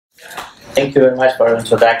thank you very much for the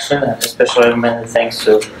introduction, and especially many thanks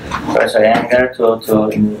to Professor Yanger to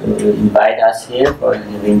invite us here for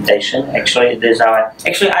the invitation. Actually, it is our.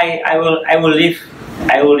 Actually, I will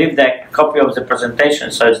leave the copy of the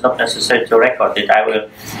presentation, so it's not necessary to record it. I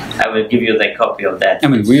will give you the copy of that. I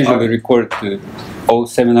mean, we usually record all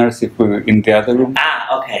seminars if we're in the other room.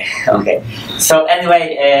 Ah, okay, okay. So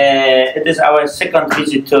anyway, it is our second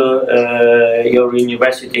visit to your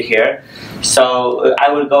university here. So I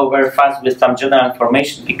will go very fast with some general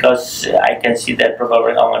information because I can see that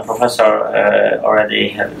probably only professor already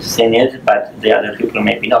have seen it, but the other people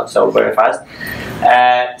maybe not. So very fast.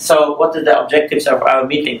 So what are the objectives of our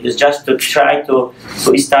meeting? Is just to try to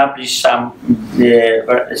establish some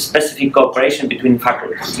specific cooperation between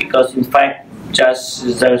faculties, because in fact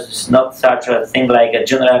there's not such a thing like a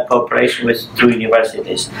general cooperation with two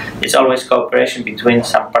universities. It's always cooperation between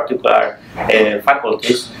some particular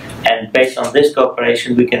faculties, and based on this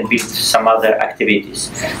cooperation we can build some other activities.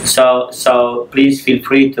 So please feel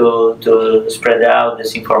free to spread out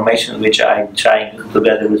this information which I'm trying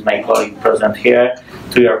together with my colleague present here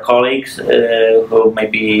to your colleagues who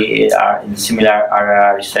maybe are in similar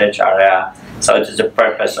area, research area. So it is the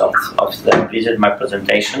purpose of the visit, my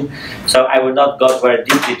presentation. So I will not go very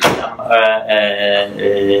deeply to some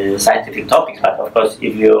scientific topics, but of course,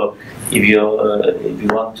 if you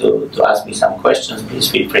want to ask me some questions,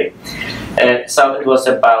 please feel free. So it was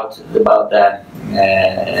about the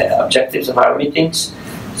objectives of our meetings.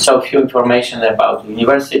 So a few information about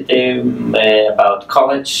university, about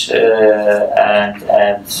college, and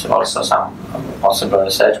also some possible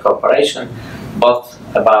research cooperation. Both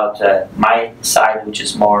about my side, which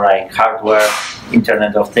is more like hardware,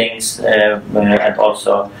 Internet of Things, and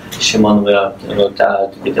also Szymon will tell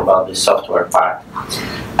a bit about the software part.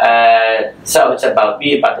 So it's about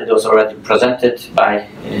me, but it was already presented by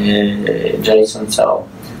Jason, so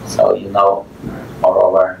you know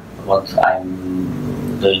moreover what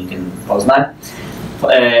I'm doing in Poznan.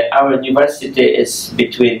 Our university is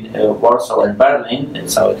between Warsaw and Berlin,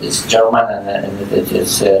 so it is German, and it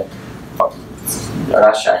is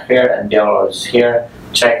Russia here and Belarus here,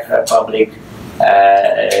 Czech Republic,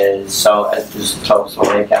 so it is close to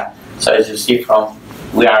Slovakia. So as you see from,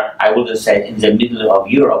 we are, I wouldn't say in the middle of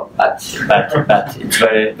Europe, but it's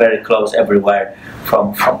very close everywhere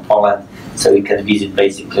from Poland. So we can visit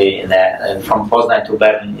basically from Poznan to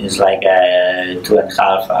Berlin is like a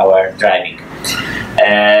 2.5 hour driving.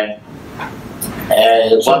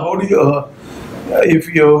 So how do you? If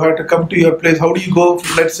you have to come to your place, how do you go,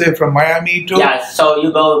 let's say, from Miami to? Yeah, so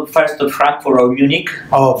you go first to Frankfurt or Munich.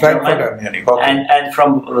 Oh, Frankfurt or Munich, okay. And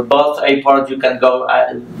from both airports you can go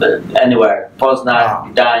anywhere.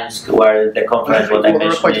 Poznan, Gdańsk, where the conference, what I mentioned,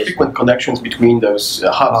 there are quite frequent connections between those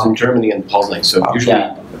hubs in Germany and Poznan, so usually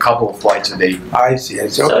a couple of flights a day. I see.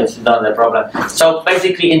 So it's not a problem. So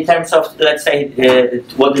basically, in terms of, let's say,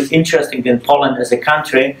 what is interesting in Poland as a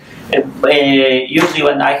country, usually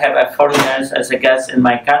when I have foreigners as a guest in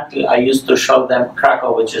my country, I used to show them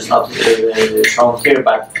Krakow, which is not shown here,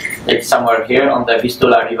 but it's somewhere here on the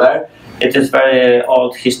Vistula River. It is very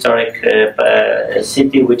old historic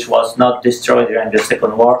city which was not destroyed during the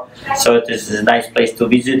Second War, so it is a nice place to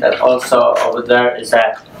visit. And also over there is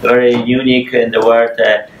a very unique in the world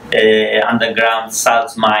underground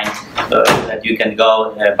salt mine that you can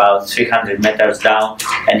go about 300 meters down,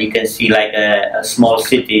 and you can see like a small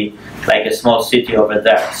city over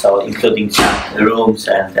there. So including some rooms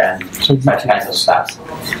and such kinds of stuff.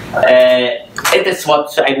 It is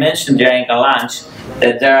what I mentioned during a lunch.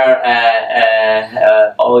 That there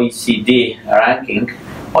are OECD ranking,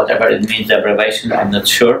 whatever it means, the abbreviation, I'm not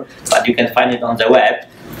sure, but you can find it on the web.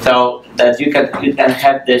 So that you can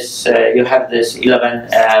have this, you have this 11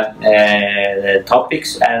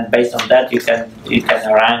 topics, and based on that you can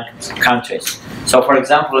rank countries. So for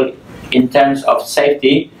example, in terms of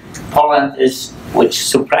safety, Poland is, which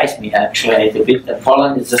surprised me actually a little bit, that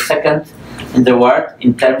Poland is the second in the world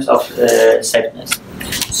in terms of safeness.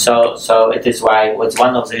 So it is why, it's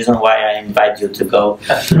one of the reasons why I invite you to go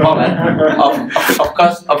to Poland.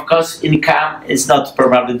 Of course, income is not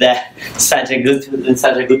probably such a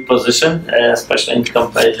good position, especially in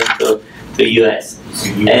comparison to US.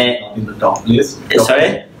 In the top list.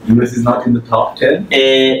 Sorry? US is not in the top 10?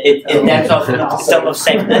 In terms of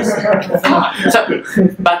safeness.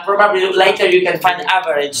 But probably later you can find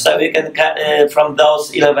average, so you can from those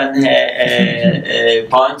 11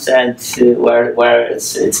 points, and where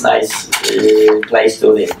it's nice place to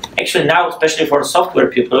live. Actually now, especially for software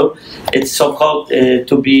people, it's so called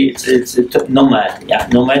it's nomad. Yeah,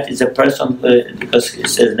 nomad is a person because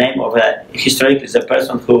it's the name of a historically is a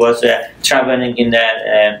person who was traveling in the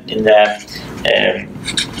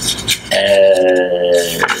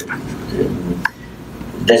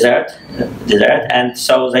desert, and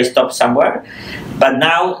so they stop somewhere. But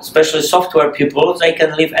now, especially software people, they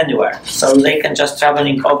can live anywhere, so they can just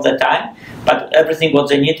traveling all the time. But everything what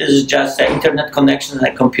they need is just an internet connection and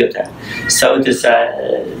a computer. So it is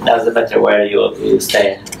that's the better where you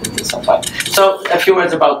stay at some point. So a few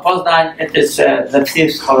words about Poznan. It is the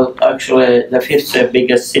fifth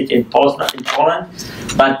biggest city in Poznan in Poland,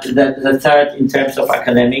 but the third in terms of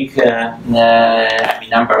academic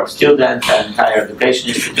number of students and higher education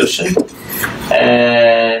institution.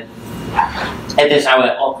 It is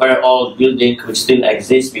our very old building which still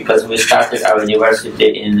exists because we started our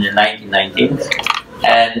university in 1919,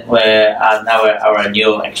 and now our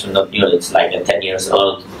new, actually not new, it's like a 10 years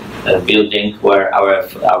old building where our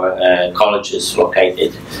college is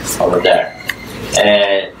located over there.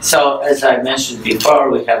 So as I mentioned before,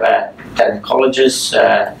 we have 10 colleges,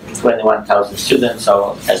 21,000 students,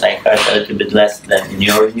 so as I heard, a little bit less than in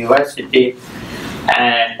your university,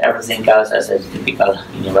 and everything else as a typical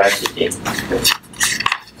university.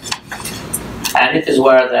 And it is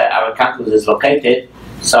where our campus is located.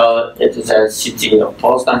 So it is a city of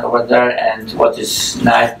Poznan over there, and what is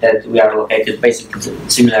nice that we are located basically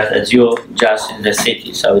similar as you, just in the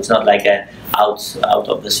city. So it's not like a out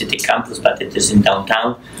of the city campus, but it is in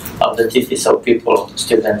downtown of the city, so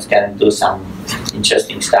students can do some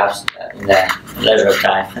interesting stuff in the leisure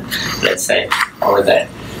time, let's say, over there.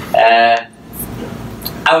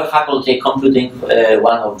 Our faculty, computing,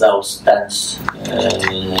 one of those 10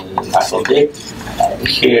 faculty.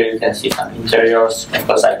 Here you can see some interiors. Of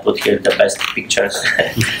course, I put here the best pictures.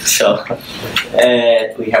 So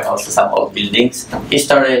we have also some old buildings.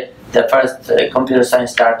 History, the first computer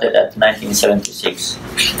science started at 1976.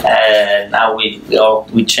 Now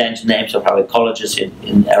we changed names of our colleges.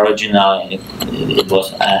 In original, it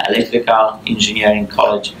was Electrical Engineering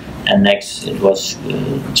College. And next it was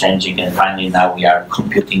changing, and finally now we are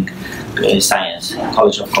Computing Science,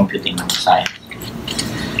 College of Computing Science.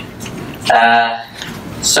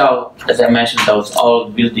 So as I mentioned, those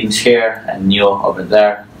old buildings here and new over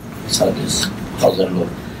there. So this other look.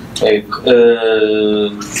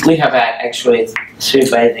 We have actually three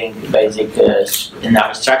basic in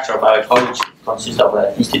our structure of our college. It consists of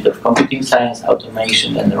an Institute of Computing Science,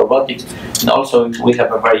 Automation and Robotics, and also we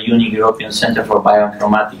have a very unique European Center for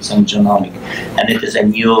Bioinformatics and Genomics, and it is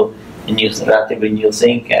a relatively new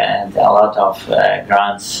thing, and a lot of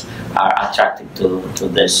grants are attracted to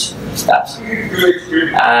this stuff.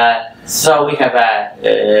 So we have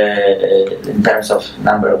in terms of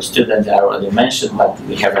number of students, I already mentioned, but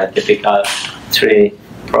we have a typical 3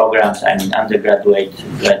 programs, I mean undergraduate,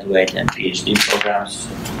 graduate and PhD programs.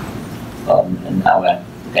 In our,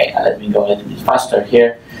 okay, let me go a little bit faster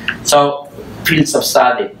here. So fields of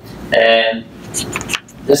study.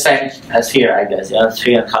 The same as here, I guess.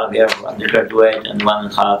 3.5 years of undergraduate and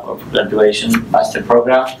 1.5 of graduation master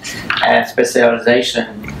program, and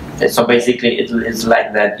specialization. So basically, it is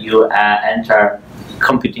like that you enter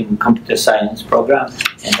computer science program,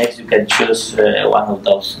 and next you can choose one of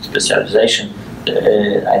those specialization.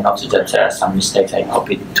 I noticed that there are some mistakes. I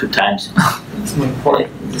copied 2 times.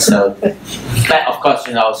 So, but of course,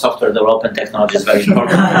 you know, software development technology is very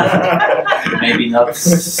important. Maybe not.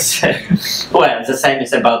 Well, the same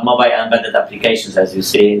is about mobile embedded applications, as you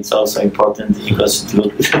see. It's also important because it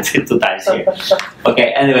looked 2 times here.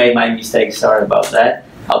 Okay. Anyway, my mistake. Sorry about that.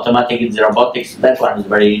 Automatic in robotics. That one is a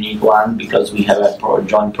very unique one because we have a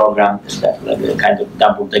joint program that kind of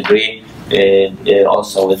double degree.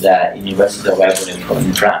 Also with the University of Everett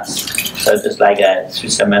in France. So it is like 3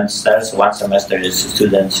 semesters. 1 semester is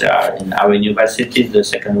students are in our university, the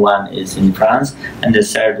second one is in France, and the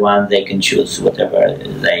third one they can choose whatever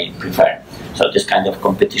they prefer. So this kind of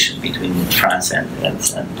competition between France and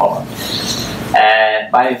Poland.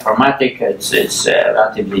 Bioinformatics, it's a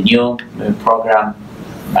relatively new program,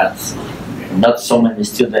 but not so many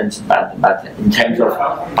students, but in terms of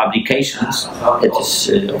publications, it is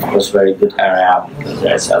of course very good area because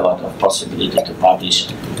there's a lot of possibility to publish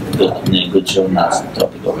good journals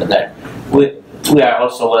topic over there. We are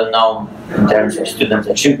also well known in terms of student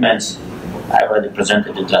achievements. I already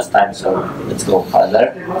presented it last time, so let's go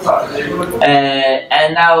further.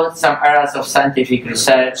 And now some areas of scientific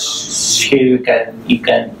research. Here you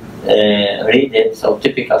can read it. So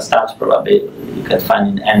typical stuff probably you can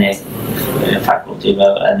find in any faculty,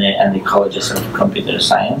 any colleges of computer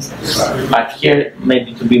science. But here,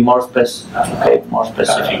 maybe to be more specific,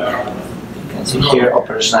 you can see here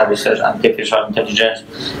operational research, artificial intelligence.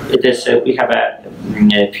 It is we have a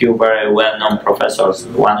a few very well-known professors.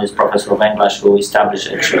 One is Professor Węglarz, who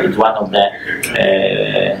established, actually, is one of the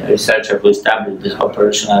researchers who established this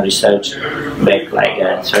operational research back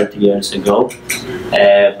like 30 years ago.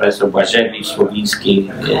 Professor Błażewicz,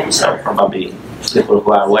 Słowiński, so probably people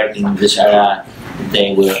who are working in this area,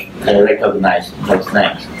 they will recognize those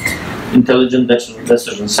names. Intelligent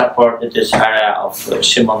decision support, it is area of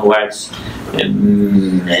Szymon Wilk's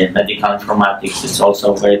medical informatics. It's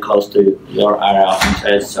also very close to your area of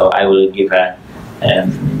interest, so I will give a...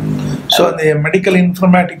 So in the medical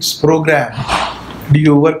informatics program, do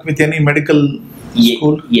you work with any medical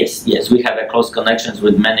school? Yes, we have a close connections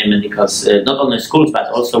with many medical, not only schools, but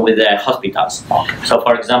also with the hospitals. Okay. So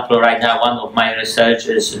for example, right now one of my research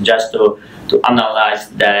is just to analyze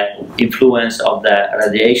the influence of the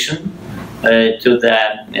radiation to the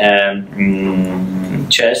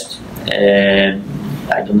chest.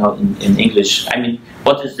 I don't know in English. I mean,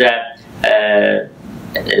 what is the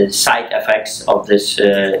side effects of this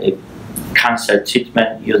cancer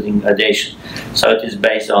treatment using radiation? So it is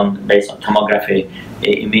based on tomography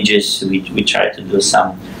images. We try to do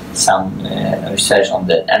some research on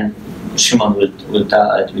that, and Szymon will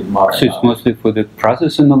tell a little bit more. So it's mostly for the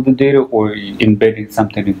processing of the data, or embedding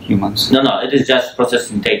something in humans? No, it is just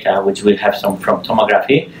processing data, which we have some from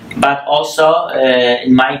tomography. But also,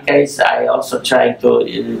 in my case, I also try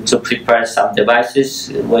to prepare some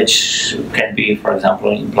devices which can be, for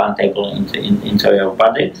example, implantable into your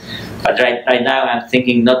body. But right now, I'm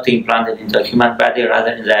thinking not to implant it into a human body,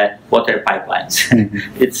 rather in the water pipelines.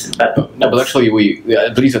 But actually,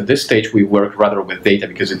 at least at this stage, we work rather with data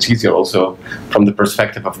because it's easier also from the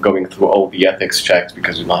perspective of going through all the ethics checks,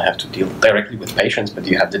 because you don't have to deal directly with patients, but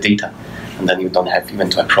you have the data, and then you don't have even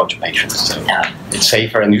to approach patients. So it's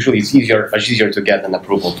safer, and usually it's much easier to get an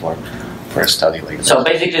approval for a study like this. So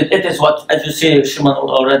basically, it is what, as you see, Szymon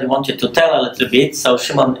already wanted to tell a little bit. So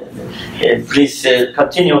Szymon, please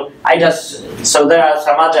continue. So there are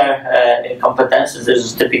some other competences.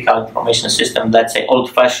 There's a typical information system, let's say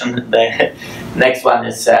old-fashioned. The next one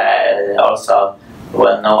is also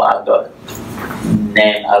well-known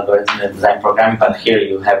algorithm design programming, but here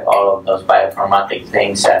you have all of those bioinformatic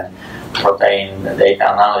things and protein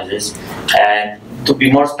data analysis. And to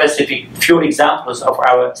be more specific, few examples of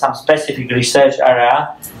some specific research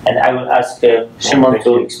area, and I will ask Szymon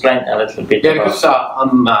to explain a little bit. Yeah, because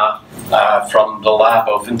I'm from the lab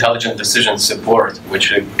of intelligent decision support,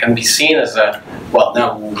 which can be seen as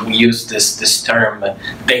now we use this term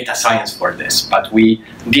data science for this, but we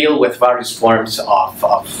deal with various forms of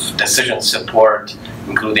decision support,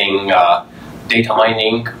 including data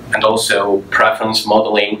mining and also preference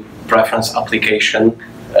modeling, preference application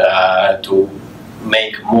to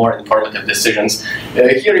make more informative decisions.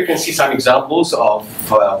 Here you can see some examples of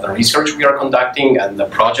the research we are conducting and the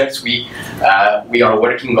projects we are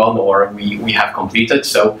working on or we have completed.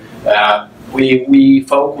 So we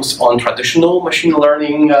focus on traditional machine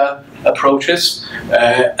learning approaches,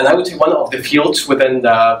 and I would say one of the fields within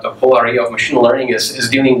the whole area of machine learning is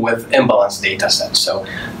dealing with imbalanced data sets. So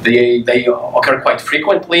they occur quite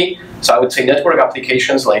frequently. So I would say network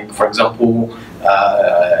applications, like for example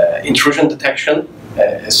intrusion detection,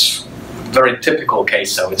 is very typical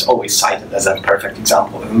case, so it's always cited as a perfect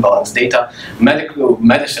example of imbalanced data.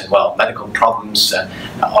 Medical problems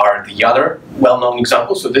are the other well-known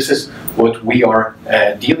example. So this is what we are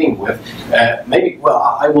dealing with.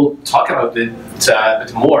 I will talk about it a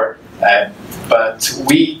bit more, but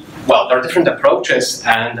there are different approaches,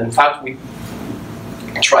 and in fact we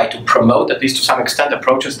try to promote, at least to some extent,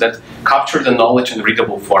 approaches that capture the knowledge in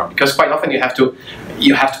readable form, because quite often you have to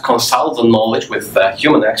consult the knowledge with a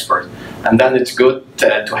human expert, and then it's good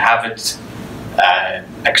to have it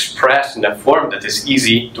expressed in a form that is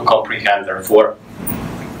easy to comprehend. Therefore,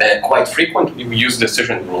 quite frequently we use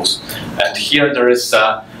decision rules, and here there is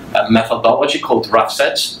a methodology called rough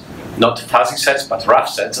sets, not fuzzy sets but rough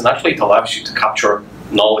sets, and actually it allows you to capture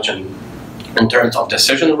knowledge in terms of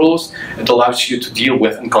decision rules. It allows you to deal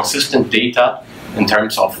with inconsistent data in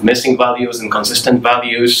terms of missing values, inconsistent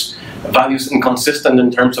values, values inconsistent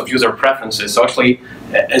in terms of user preferences. So actually,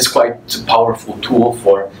 it's quite a powerful tool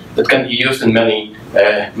that can be used in many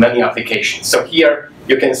applications. So here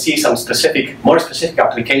you can see some more specific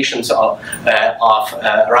applications of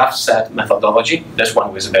rough set methodology. This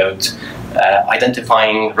one was about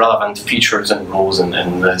identifying relevant features and rules in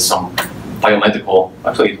some biomedical,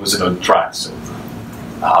 actually it was about drugs.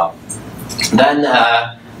 Then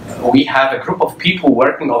we have a group of people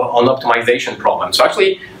working on optimization problems. So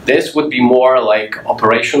actually this would be more like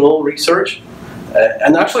operational research.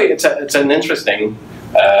 And actually it's an interesting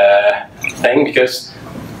thing, because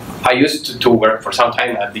I used to work for some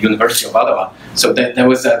time at the University of Ottawa, so there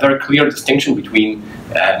was a very clear distinction between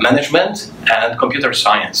management and computer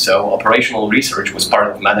science. So operational research was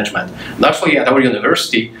part of management. And actually, at our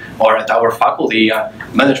university or at our faculty,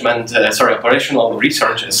 operational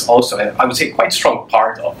research is also, I would say, quite strong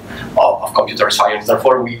part of computer science.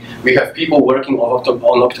 Therefore, we have people working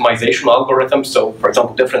on optimization algorithms. So, for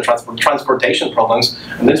example, different transportation problems.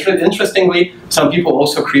 And interestingly, some people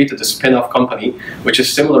also created a spin-off company, which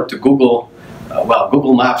is similar to Google.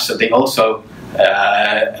 Google Maps. So they also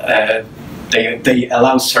they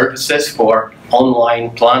allow services for online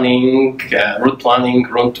planning, route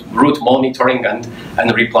monitoring, and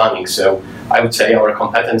replanning. So I would say our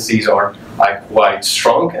competencies are quite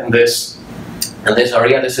strong in this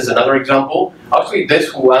area. This is another example. Actually, this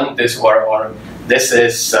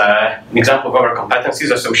is an example of our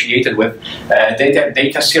competencies associated with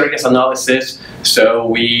data series analysis. So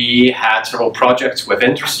we had several projects with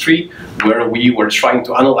industry where we were trying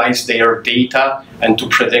to analyze their data and to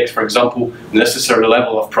predict, for example, the necessary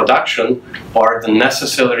level of production or the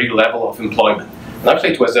necessary level of employment. And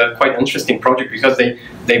actually, it was a quite interesting project because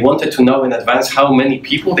they wanted to know in advance how many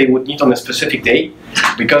people they would need on a specific day,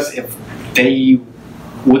 because if they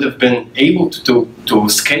would have been able to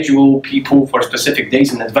schedule people for specific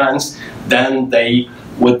days in advance, then they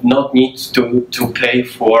would not need to pay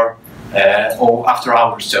for after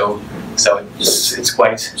hours. So it's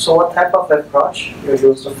quite. So what type of approach you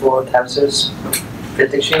used for Tensors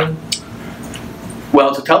prediction?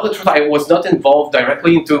 Well, to tell the truth, I was not involved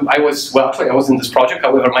directly into. I was in this project.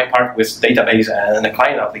 However, my part was database and a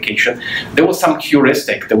client application. There was some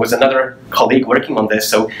heuristic. There was another colleague working on this,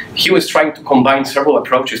 so he was trying to combine several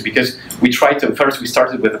approaches, because we started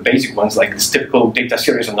with the basic ones, like this typical data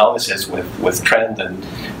series analysis with trend and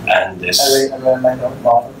this.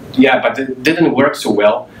 Yeah, but it didn't work so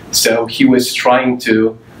well. So he was trying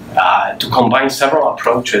to combine several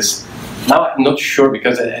approaches. Now I'm not sure,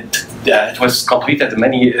 because it was completed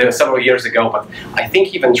several years ago, but I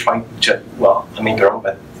think even trying to, well, I may be wrong,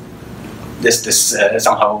 but this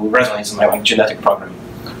somehow resonates in my genetic programming.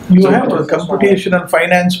 You have a computational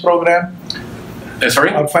finance program?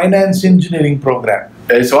 Sorry? A finance engineering program.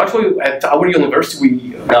 So actually at our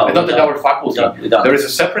university, not at our faculty, there is a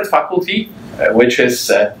separate faculty which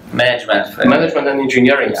is management and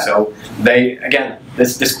engineering. Yeah. So they, again,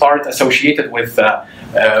 this part associated with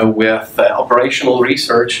operational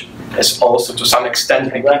research is also to some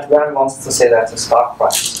extent. Everyone wants to say that's a stock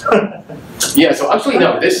price. Yeah. So actually,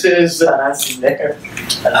 no. This is. I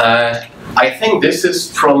think this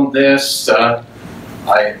is from this.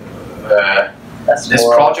 This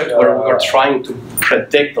project where we were trying to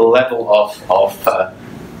predict the level of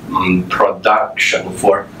production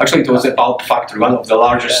for. Actually, it was a bulb factory, one of the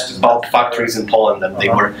largest bulb factories in Poland, and they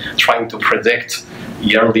were trying to predict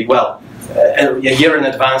yearly. Well, a year in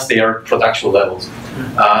advance their production levels.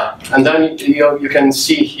 And then you can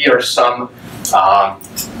see here some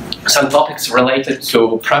topics related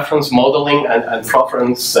to preference modeling and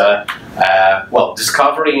preference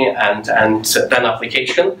discovery and then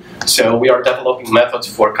application. So we are developing methods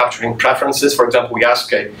for capturing preferences. For example, we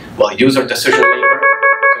ask a user decision maker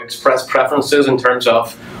to express preferences in terms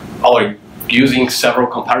of using several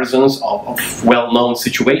comparisons of well-known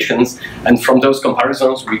situations, and from those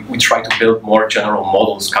comparisons we try to build more general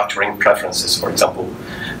models capturing preferences, for example,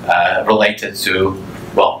 related to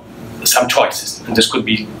some choices. And this could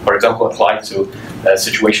be, for example, applied to a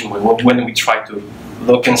situation when we try to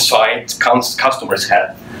look inside customers'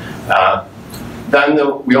 head. Then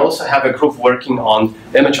we also have a group working on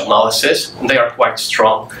image analysis, and they are quite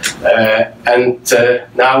strong.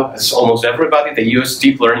 Now, as almost everybody, they use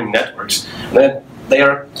deep learning networks. And they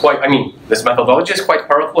are quite, this methodology is quite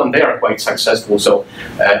powerful, and they are quite successful. So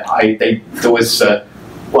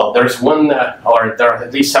there's one, or there are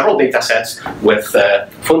at least several data sets with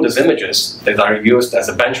fundus images that are used as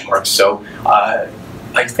a benchmark. So I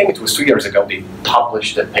think it was 2 years ago they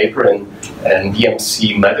published a paper in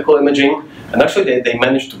DMC medical imaging, and actually they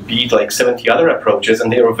managed to beat like 70 other approaches,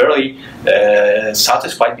 and they were very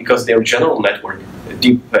satisfied because their general network,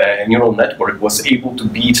 deep neural network, was able to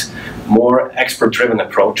beat more expert-driven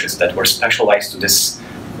approaches that were specialized to this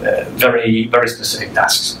very specific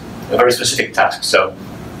tasks. So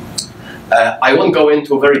I won't go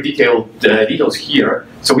into very detailed details here.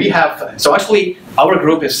 So actually our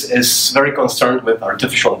group is very concerned with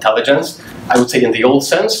artificial intelligence. I would say in the old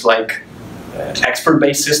sense, like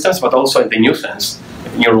expert-based systems, but also in the new sense,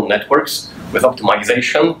 neural networks with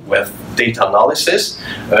optimization, with data analysis.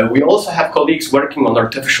 We also have colleagues working on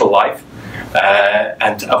artificial life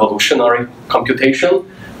and evolutionary computation.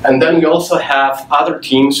 And then we also have other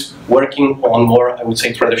teams working on more, I would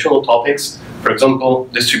say, traditional topics. For example,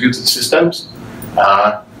 distributed systems.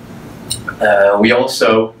 We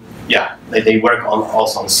also, they work on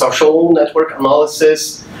also on social network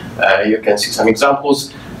analysis. You can see some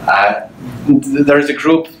examples. There is a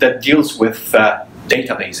group that deals with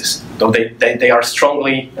databases. Though they are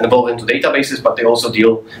strongly involved into databases, but they also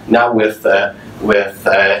deal now with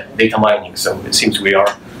data mining. So it seems we are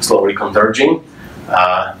slowly converging.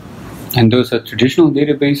 And those are traditional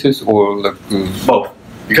databases, or like both?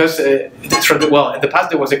 Because well, in the past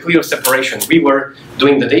there was a clear separation. We were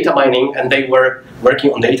doing the data mining, and they were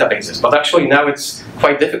working on databases. But actually now it's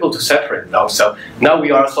quite difficult to separate now. So now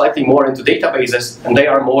we are slightly more into databases, and they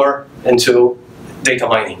are more into data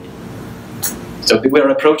mining. So we are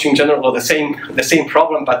approaching generally the same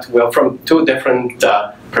problem, but well, from two different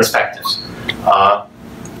perspectives.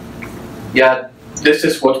 This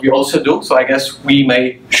is what we also do. So I guess we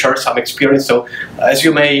may share some experience. So as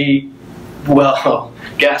you may well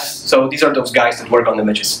guess, so these are those guys that work on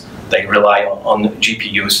images. They rely on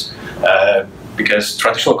GPUs because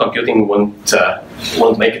traditional computing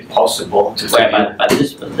won't make it possible to. Well, but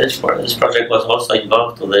this project was also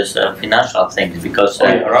involved to this financial things, because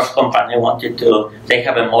Rock company wanted to. They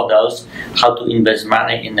have a models how to invest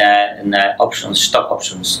money in options, stock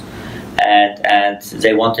options, and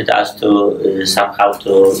they wanted us to somehow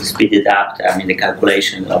to speed it up. I mean, the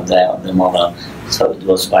calculation of the model. So it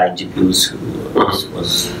was why GPUs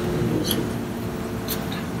was.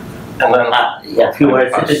 And then, a few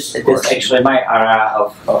words. It is actually my area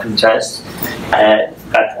of interest,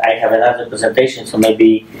 but I have another presentation, so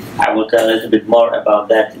maybe I will tell a little bit more about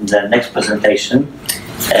that in the next presentation.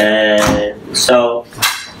 So,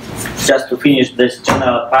 just to finish this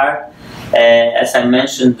general part, as I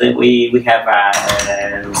mentioned, we have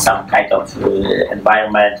some kind of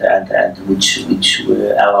environment and which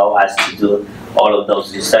will allow us to do all of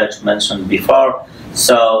those research mentioned before.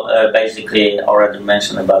 So basically, already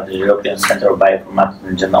mentioned about the European Center of Bioinformatics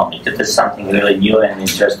and Genomics. It is something really new and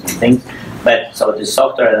interesting thing. But so the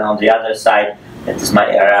software, and on the other side, it is my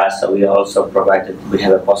area. So we also we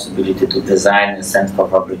have a possibility to design and send for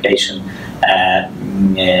fabrication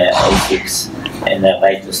ASICs in the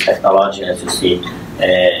latest technology, as you see,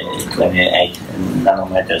 28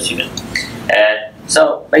 nanometers even.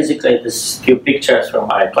 So basically, this few pictures from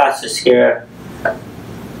our classes here.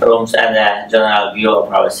 Rooms and a general view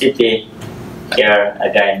of our city. Here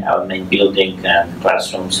again our main building and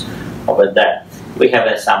classrooms over there. We have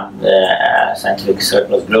some scientific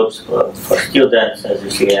surplus groups for students, as you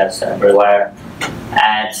see, as everywhere.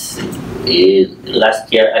 And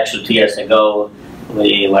last year, actually 2 years ago,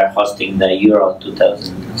 we were hosting the Euro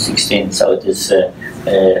 2016. So it is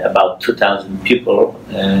about 2,000 people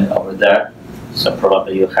over there. So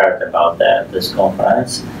probably you heard about this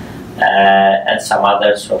conference. And some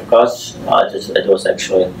others, of course. It was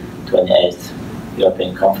actually 28th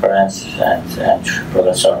European Conference, and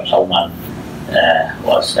Professor Hellman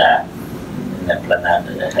was in the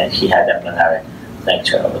plenary, he had a plenary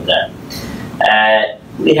lecture over there.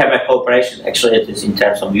 We have a cooperation, actually it is in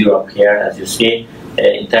terms of Europe here, as you see.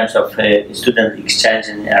 In terms of student exchange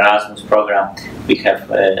in Erasmus program, we have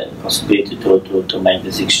possibility to make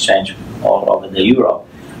this exchange all over the Europe.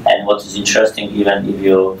 And what is interesting, even if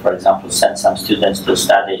you, for example, send some students to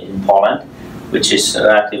study in Poland, which is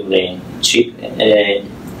relatively cheap,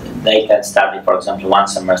 they can study, for example, one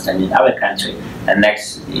semester in our country, and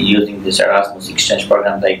next, using this Erasmus exchange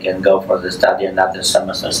program, they can go for the study another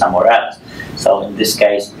semester somewhere else. So in this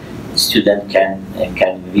case, student can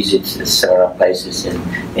visit several places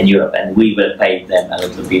in Europe, and we will pay them a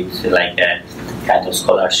little bit like a kind of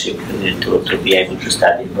scholarship to be able to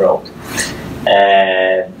study abroad.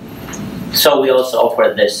 So we also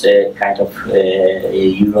offer this kind of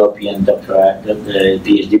European doctorate, the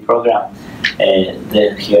PhD program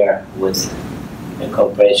here with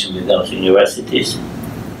cooperation with those universities.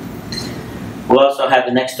 We also have,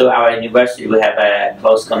 next to our university, we have a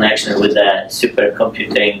close connection with a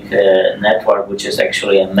supercomputing network, which is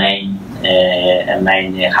actually a main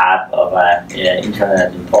hub of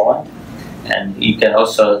internet in Poland. And you can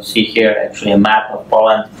also see here actually a map of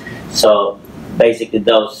Poland. So basically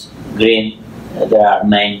those green, there are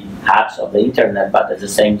main hubs of the internet, but at the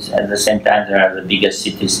same time there are the biggest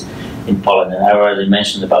cities in Poland. And I already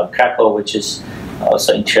mentioned about Krakow, which is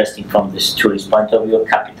also interesting from this tourist point of view,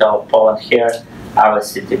 capital of Poland here, our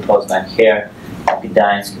city Poznan here,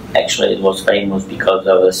 Gdańsk. Actually it was famous because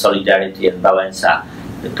of the solidarity in Wałęsa,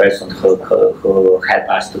 the person who helped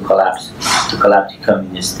us to collapse the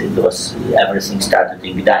communists. It was, everything started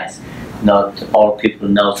in Gdańsk. not all people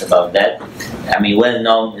knows about that. I mean, well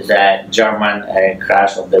known is a German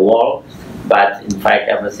crash of the wall, but in fact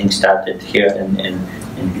everything started here in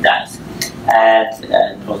Gdańsk.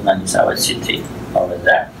 And Poznan is our city over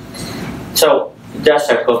there. So just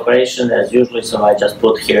a cooperation as usually, so I just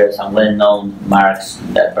put here some well-known marks,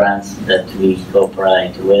 that brands that we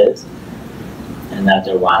cooperate with.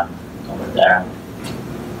 Another one over there,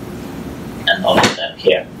 and all of them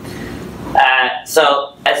here.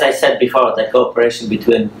 So, as I said before, the cooperation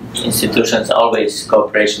between institutions, always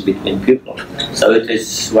cooperation between people. So it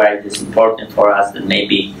is why it is important for us that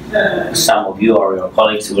maybe some of you or your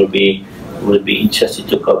colleagues will be interested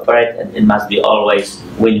to cooperate, and it must be always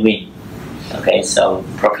win-win. Okay, so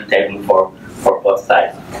profitable for both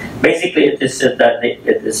sides. Basically, it is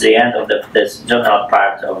the end of this general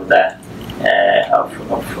part of the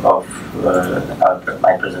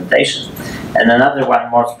my presentation. And another one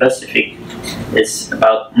more specific is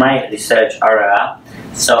about my research area.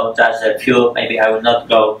 So just a few, maybe I will not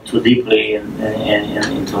go too deeply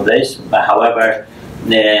into this, but however,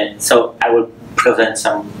 so I will present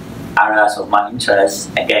some areas of my interest.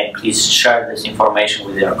 Again, please share this information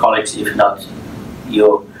with your colleagues if not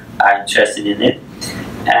you are interested in it,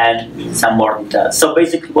 and some more details. So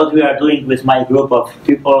basically what we are doing with my group of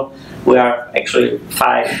people, we are actually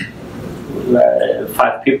five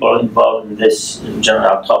people involved in this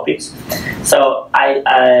general topics. So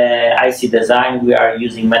I see design, we are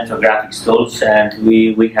using mental graphics tools, and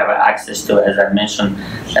we have access to, as I mentioned,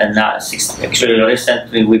 and actually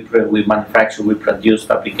recently we produce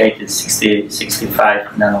fabricated 65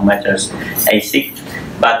 nanometers ASIC,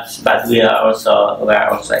 but we are also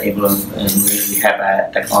able, we have a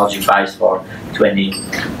technology bias for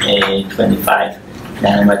 25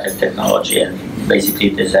 nanometer technology, and basically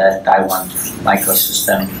it is a Taiwan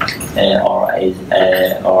microsystem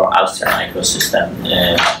or Austrian microsystem,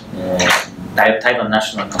 Taiwan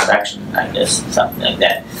national conduction, I guess, something like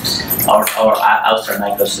that, or Austrian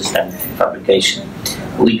microsystem fabrication.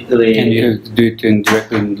 Can you do it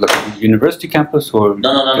directly in like university campus, or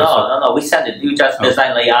no? We send it. You just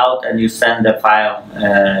design layout and you send the file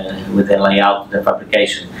with the layout, the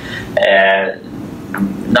fabrication.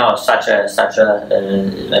 No, such a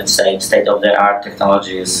let's say state-of-the-art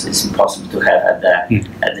technology is impossible to have at the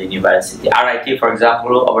university. RIT, for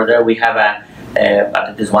example, over there we have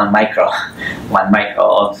but it is one micro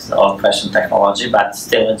old-fashioned technology. But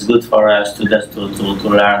still, it's good for students to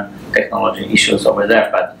learn technology issues over there.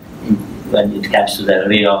 But when it comes to the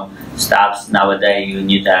real stuff nowadays, you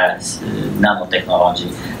need nanotechnology,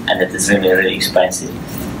 and it is really expensive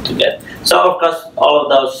to get. So of course, all of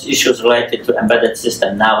those issues related to embedded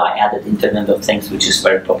system, now I added Internet of Things, which is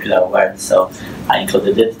very popular word, so I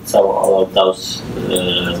included it. So all of those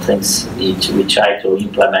things we try to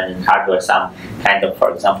implement in hardware, some kind of,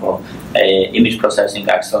 for example, image processing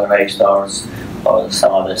accelerators or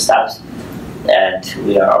some other stuff. And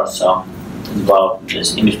we are also involved in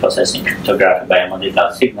this image processing cryptography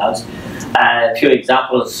biomedical signals. A few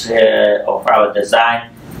examples of our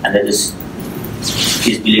design, and that is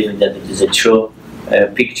please believe that it is a true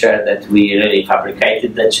picture, that we really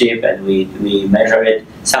fabricated the chip and we measure it.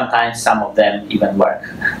 Sometimes some of them even work.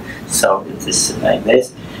 So it is like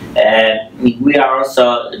this. We are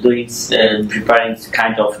also doing preparing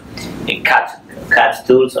kind of CAD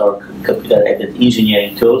tools or computer-aided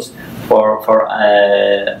engineering tools for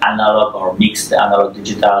analog or mixed analog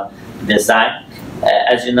digital design.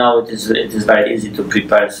 As you know, it is very easy to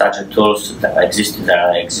prepare such a tools. There exist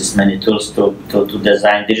many tools to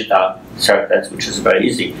design digital circuits, which is very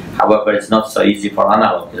easy. However, it's not so easy for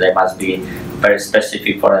analog. They must be very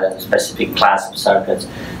specific for a specific class of circuits.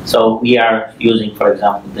 So we are using, for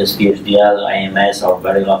example, this VHDL AMS or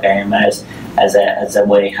Verilog AMS as a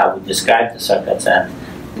way how we describe the circuits, and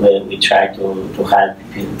we try to help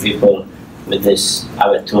people with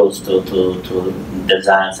our tools to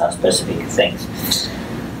design some specific things.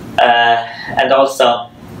 And also,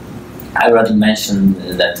 I already mentioned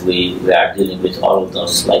that we are dealing with all of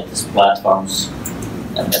those latest platforms,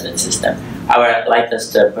 embedded system. Our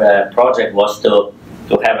latest project was to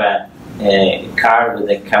have a car with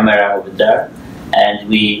a camera over there, and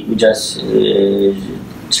we just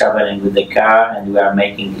traveling with the car, and we are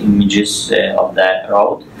making images of the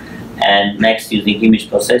road. And next, using image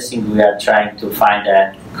processing, we are trying to find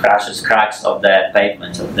the cracks of the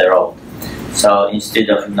pavements of the road. So instead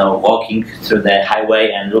of walking through the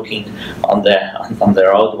highway and looking on the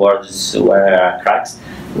road where there are cracks,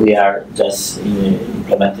 we are just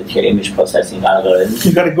implemented here image processing algorithms.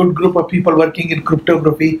 You got a good group of people working in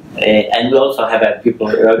cryptography. And we also have people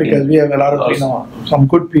working. Because we have a lot of, some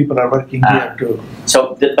good people are working here too.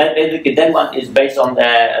 So basically that one is based on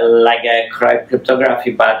like a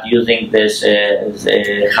cryptography, but using this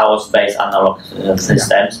house-based analog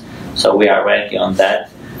systems. So we are working on that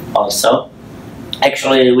also.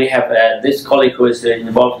 Actually, we have this colleague who is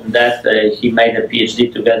involved in that. He made a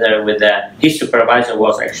PhD together with his supervisor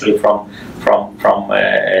was actually from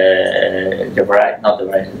the Wright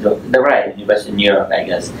University in New York, I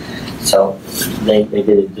guess. So they did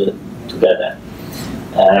it together.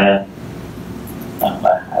 I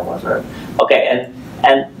was okay,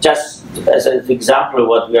 and just as an example,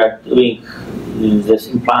 what we are doing in this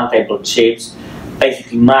implantable chips,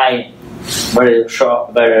 basically my very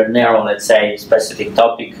short, very narrow, let's say, specific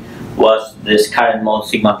topic was this current mode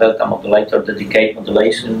sigma delta modulator,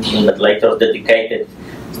 modulators dedicated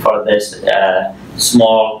for this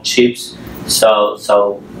small chips. So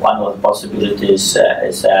one of the possibilities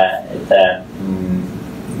is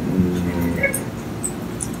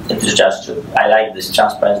it's just I like this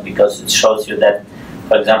transparency because it shows you that,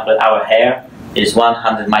 for example, our hair is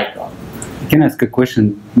 100 micron. Can I ask a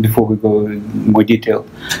question before we go in more detail?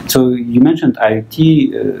 So you mentioned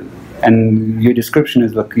IoT, and your description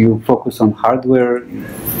is like you focus on hardware, you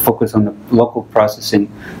focus on the local processing.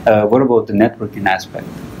 What about the networking aspect?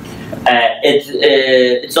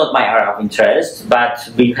 It's not my area of interest, but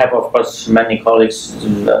we have, of course, many colleagues.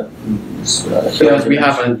 Yes, we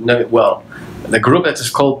have the group that is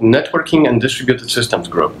called Networking and Distributed Systems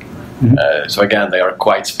Group. So again, they are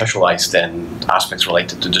quite specialized in aspects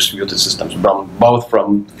related to distributed systems, both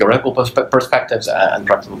from theoretical perspectives and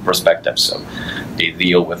practical perspectives. So they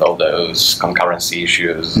deal with all those concurrency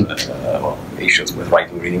issues, issues with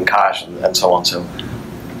writing, reading cache, and so on. So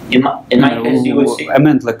in my case, you will see. I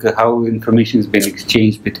meant like how information is being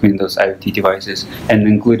exchanged between those IoT devices, and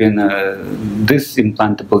including this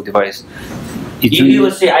implantable device. You will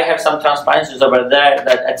see. I have some transparencies over there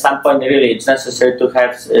that at some point really it's necessary to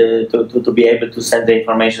have to be able to send the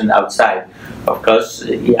information outside. Of course,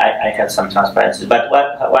 I have some transparencies, but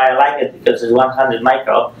why I like it because it's 100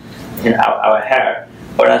 micro in our hair.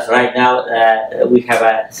 For us right now, we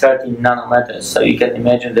have 13 nanometers. So you can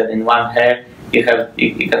imagine that in one hair you can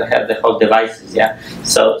have the whole devices. Yeah.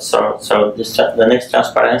 So the next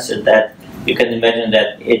transparency is that. You can imagine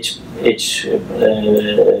that each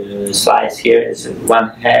slice here is one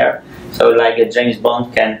hair, so like a James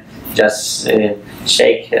Bond can just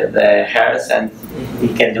shake the hairs and he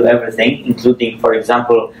can do everything, including, for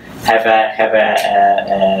example, have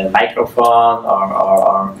a microphone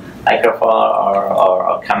or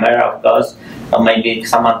camera, of course. Or maybe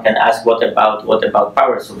someone can ask, what about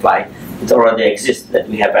power supply? It already exists that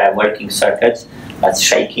we have a working circuit that's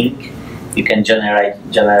shaking. You can generate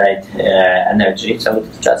energy, so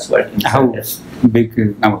it's just working. How big?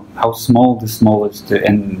 How small the smallest?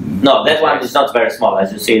 No, that one is not very small.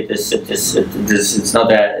 As you see, it's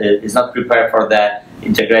not prepared for the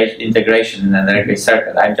integration in an electric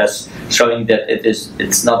circuit. I'm just showing that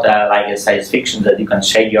it's not like a science fiction that you can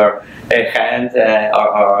shake your hand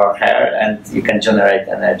or hair and you can generate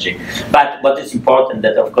energy. But what is important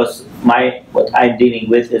that, of course, what I'm dealing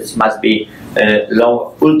with must be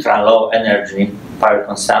ultra low energy power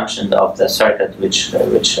consumption of the circuit which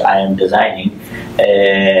I am designing.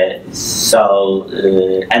 And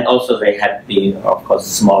also they have to be, of course,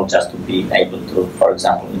 small just to be able to, for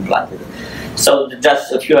example, implant it. So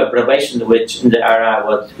just a few abbreviations which in the area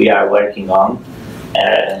what we are working on.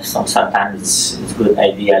 Sometimes it's a good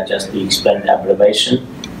idea just to explain the abbreviation.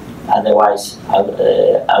 Otherwise,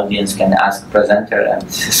 audience can ask presenter,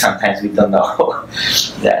 and sometimes we don't know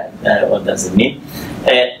what does it mean.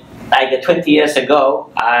 Like 20 years ago,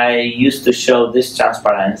 I used to show this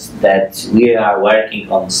transparency that we are working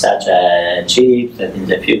on such a chip that in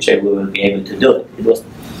the future we will be able to do it. It was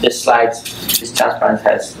this transparency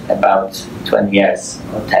has about 20 years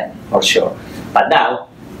or 10 for sure. But now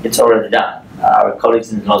it's already done. Our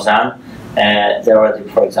colleagues in Lausanne, they already,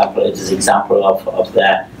 for example, it is an example of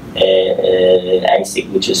the ASIC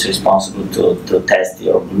which is responsible to test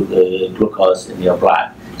your glucose in your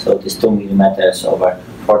blood. So it is 2 millimeters over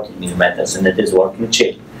 40 millimeters, and it is working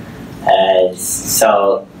chip.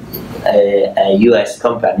 So a US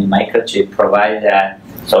company, Microchip, provided.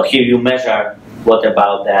 So here you measure what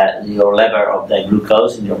about your level of the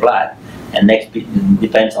glucose in your blood, and next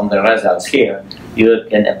depends on the results here. You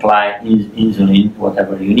can apply insulin,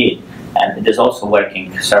 whatever you need. And it is also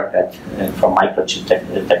working circuit from Microchip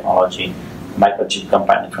technology, Microchip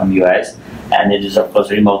company from US. and it is of course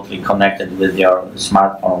remotely connected with your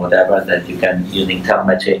smartphone, whatever, that you can, using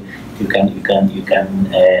telemetry, you can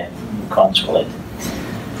control it.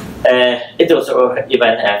 It was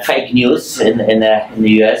even fake news in the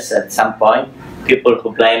US at some point. People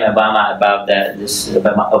who blame Obama about this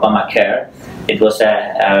Obamacare. It was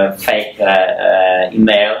a fake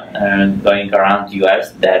email going around the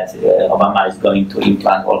US that Obama is going to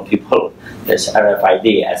implant all people this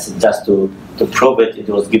RFID. As just to prove it, it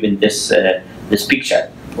was given this picture.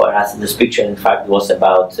 Whereas this picture, in fact, was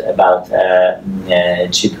about a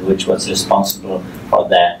chip which was responsible for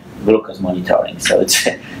the glucose monitoring. So it's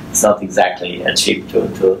not exactly a chip to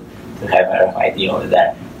have RFID over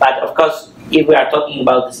there. But of course, if we are talking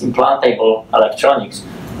about this implantable electronics,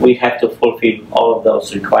 we have to fulfill all of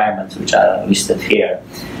those requirements which are listed here,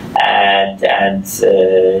 and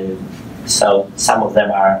so some of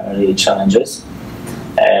them are really challenges.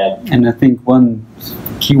 And I think one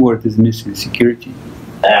keyword is missing: security.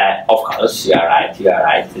 Of course, you are right. You are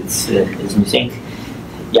right. It's missing.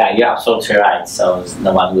 Yeah, you're absolutely right. So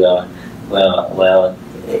no one will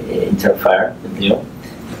interfere with you.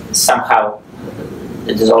 Somehow,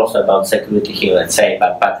 it is also about security here, let's say.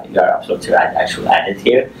 But you are absolutely right. I should add it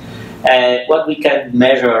here. What we can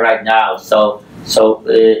measure right now. So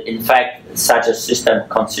in fact, such a system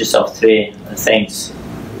consists of three things.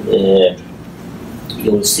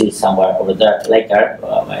 You will see somewhere over there later.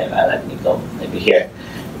 Let me go maybe here.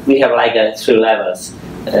 We have like three levels.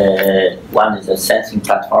 One is a sensing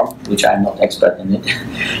platform, which I'm not expert in it.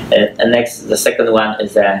 And the second one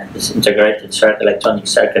is this integrated electronic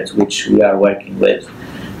circuits, which we are working with.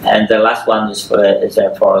 And the last one is for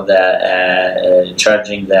the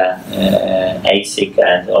charging the ASIC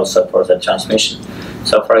and also for the transmission.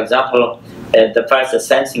 So, for example, the first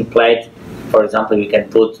sensing plate. For example, you can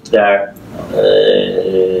put there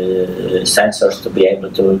sensors to be able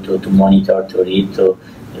to monitor, to read, to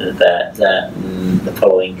the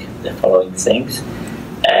following things.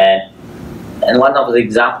 And one of the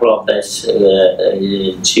example of this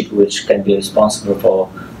chip, which can be responsible for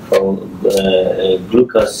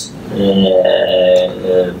glucose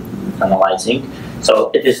analyzing.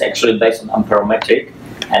 So it is actually based on amperometric,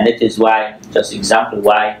 and it is why, just example,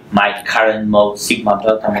 why my current mode sigma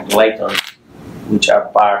delta modulators, which are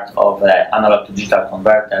part of analog to digital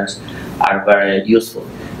converters, are very useful,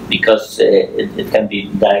 because it can be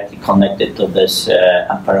directly connected to this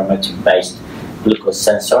amperometric based glucose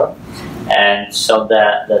sensor. And so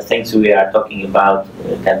the things we are talking about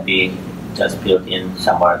can be just built in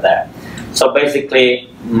somewhere there. So basically,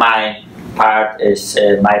 my part is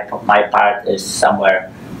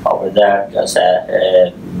somewhere over there, just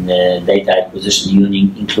a data acquisition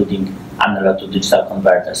unit, including analog to digital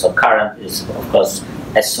converter. So current is, of course,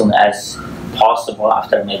 as soon as possible,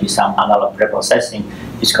 after maybe some analog preprocessing,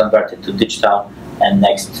 is converted to digital, and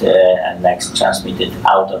next transmitted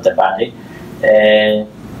out of the body.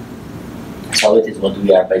 So it is what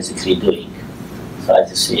we are basically doing. So as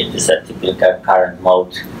you see, it is a typical current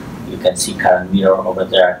mode. You can see current mirror over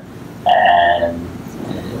there, and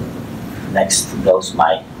next goes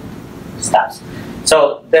my stats.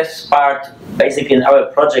 So this part, basically in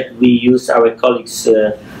our project, we use our colleagues'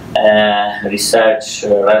 research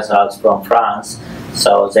results from France.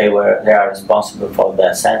 So they are responsible for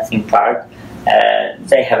the sensing part.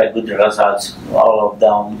 They have a good results. All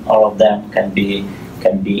of them can be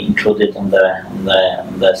included on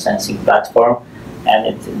the sensing platform,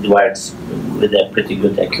 and it works with a pretty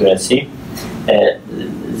good accuracy.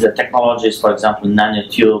 The technologies, for example,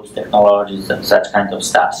 nanotubes technologies and such kind of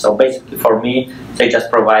stuff. So basically, for me, they just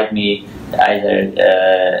provide me either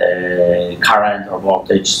current or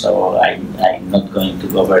voltage. So I'm not going to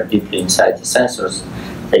go very deeply inside the sensors.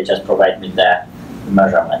 They just provide me the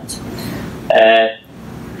measurement.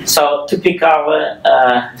 So typical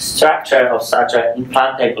structure of such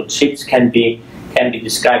implantable chips can be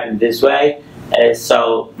described in this way.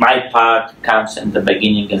 So my part comes in the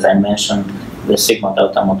beginning, as I mentioned. The sigma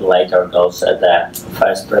delta modulator goes at the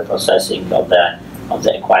first preprocessing of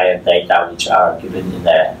the acquired data, which are given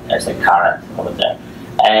as a current over there.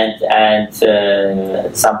 And at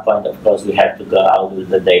some point, of course, we have to go out with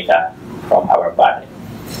the data from our body.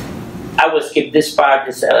 I will skip this part.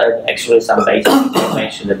 It's actually some basic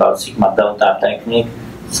information about sigma delta technique.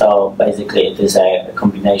 So basically, it is a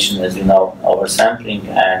combination, as you know, oversampling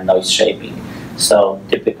and noise shaping. So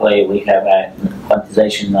typically, we have a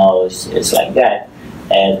quantization noise is like that,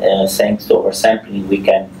 and thanks to oversampling, we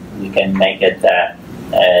can make it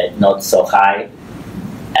not so high.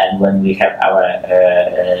 And when we have our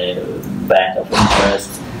band of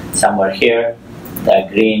interest somewhere here, the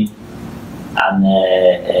green and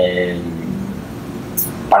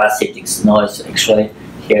parasitic noise actually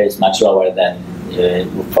here is much lower than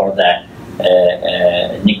for the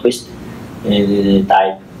Nyquist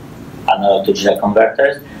type analog to digital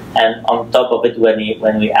converters. And on top of it,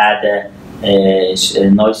 when we add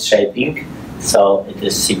noise shaping, so it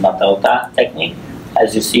is sigma delta technique.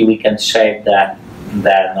 As you see, we can shape the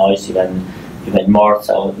noise even more.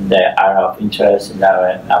 So the area of interest in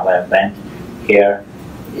our band here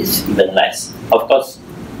is even less. Of course,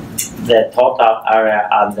 the total area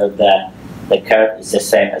under the curve is the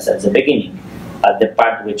same as at the beginning, but the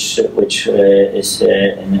part which is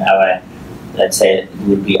in our, let's say,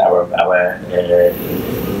 would be our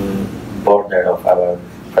border of our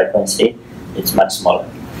frequency, it's much smaller.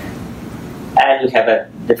 And we have a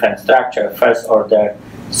different structure: first order,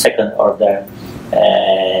 second order,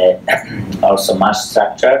 also mass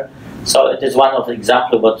structure. So it is one of the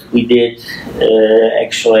examples what we did.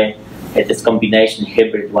 Actually, it is combination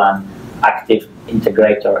hybrid one, active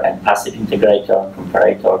integrator and passive integrator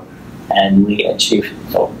comparator, and we achieved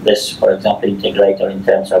so this, for example, integrator in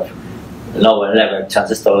terms of lower level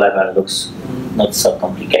transistor level looks not so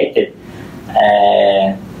complicated.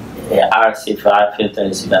 RC filter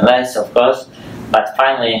is even less, of course, but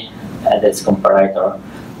finally that's comparator,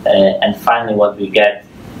 and finally what we get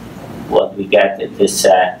it is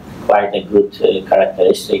quite a good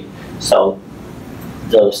characteristic. So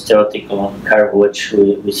those theoretical curve which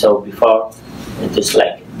we saw before, it is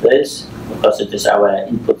like this because it is our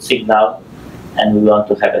input signal, and we want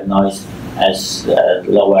to have a noise as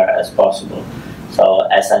lower as possible. So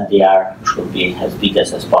SNDR should be as big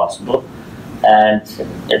as possible. And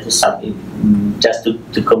it is something just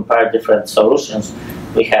to compare different solutions.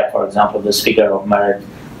 We have, for example, this figure of merit,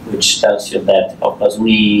 which tells you that, of course,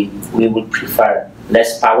 we would prefer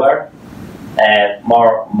less power,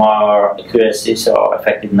 more accuracy, so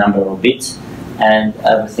effective number of bits, and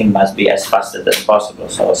everything must be as fast as possible.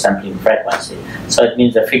 So sampling frequency. So it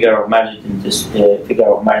means the figure of merit in this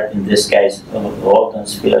case,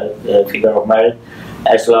 Walton's figure of merit,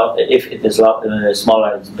 as well. If it is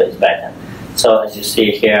smaller, it's better. So as you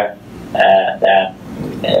see here, the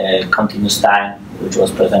continuous time, which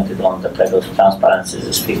was presented on the previous transparencies,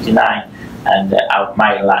 is 59, and the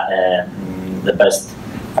best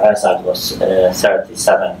result was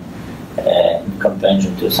 37 in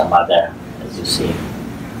comparison to some other. As you see,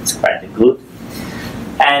 it's quite good.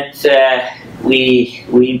 And we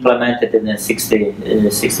implemented it in a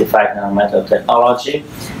 65 nanometer technology.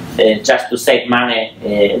 Just to save money,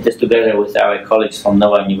 just together with our colleagues from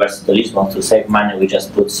Nova University Lisbon, to save money, we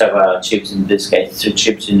just put several chips, in this case 3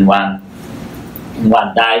 chips in one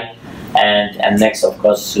die, and next, of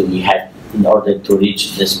course, we had, in order to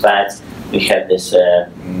reach this path, we had this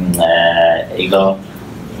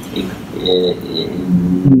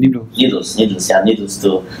needles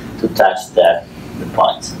to touch the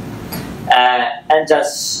points. And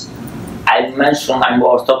just I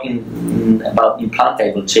was talking about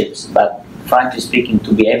implantable chips, but frankly speaking,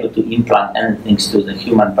 to be able to implant anything to the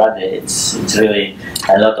human body, it's really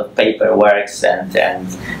a lot of paperwork, and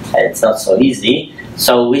it's not so easy.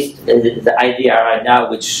 So with the idea right now,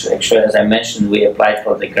 which actually, as I mentioned, we applied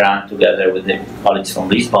for the grant together with the colleagues from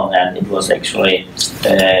Lisbon, and it was actually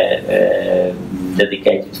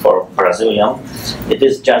dedicated for Brazilian. It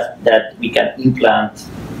is just that we can implant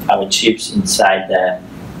our chips inside the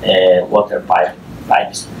water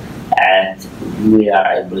pipes, and we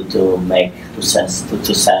are able to sense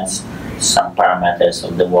some parameters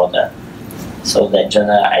of the water. So the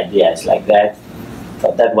general idea is like that.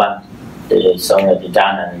 So that one is already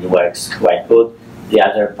done and it works quite good. The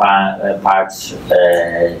other parts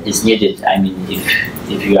is needed. I mean,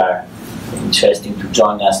 if you are interested to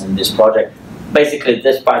join us in this project, basically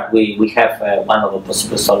this part we have one of the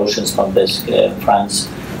possible solutions from this France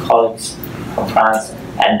colleagues from France,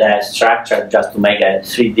 and the structure, just to make a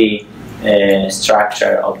 3D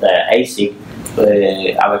structure of the ASIC,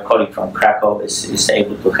 our colleague from Krakow is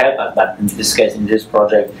able to help us. But in this case, in this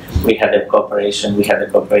project, we had a cooperation. We had a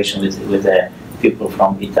cooperation with the people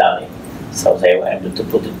from Italy, so they were able to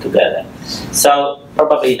put it together. So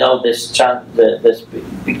probably you know this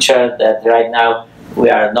picture that right now we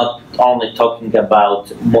are not only talking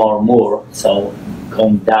about more, so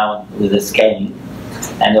going down with the scaling.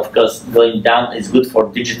 And of course, going down is good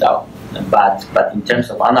for digital, but in terms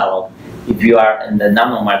of analog, if you are in the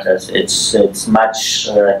nanometers, it's much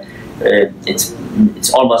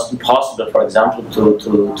it's almost impossible, for example,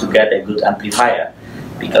 to get a good amplifier,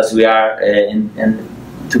 because we are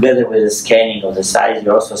together with the scaling of the size,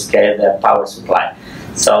 you also scale the power supply.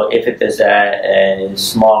 So if it is a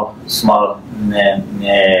small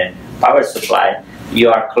power supply, you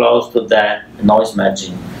are close to the noise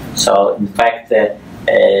merging. So in fact,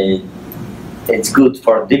 it's good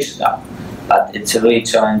for digital, but it's a real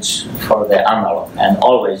challenge for the analog. And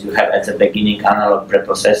always you have at the beginning analog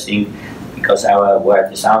preprocessing, because our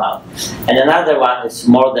work is analog. And another one is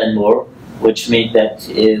more than more, which means that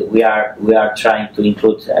we are trying to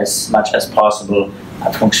include as much as possible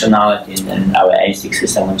functionality in our ASIC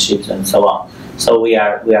system on chips and so on. So we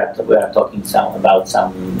are talking about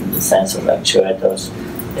some sensor actuators,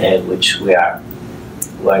 which we are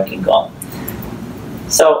working on.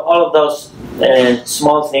 So all of those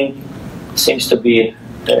small things seems to be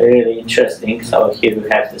really interesting. So here we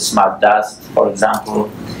have the smart dust, for example.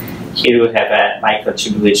 Here we have a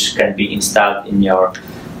microchip which can be installed in your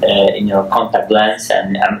contact lens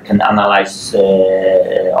and can analyze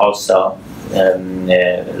also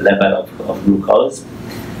level of glucose.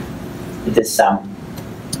 It is some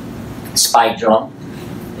spy drone.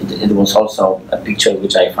 It was also a picture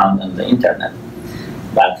which I found on the internet,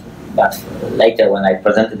 but later when I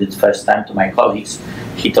presented it first time to my colleagues,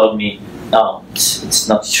 he told me, no, it's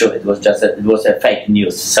not true. It was just it was a fake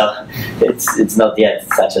news. So it's not yet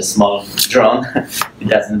such a small drone. It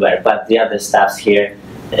doesn't work. But the other stuffs here,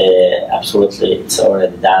 absolutely, it's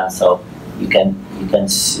already done. So you can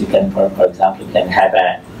for example, you can have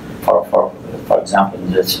a for example,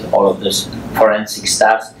 all of this forensic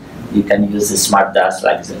stuff. You can use the smart dust,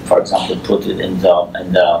 like for example, put it in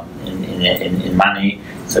money,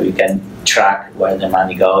 so you can track where the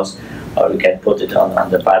money goes. Or you can put it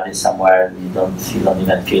on the body somewhere. You don't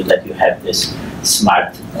even feel that you have this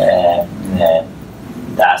smart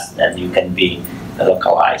dust that you can be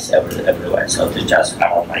localized everywhere. So it's just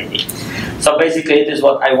RFID. So basically, it is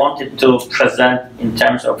what I wanted to present in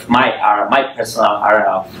terms of my personal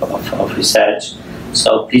area of research.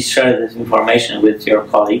 So please share this information with your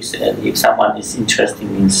colleagues if someone is interested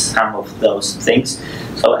in some of those things.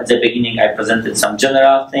 So at the beginning, I presented some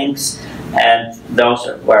general things, and those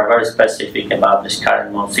were very specific about this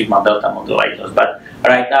current sigma delta modulators. But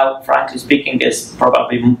right now, frankly speaking, is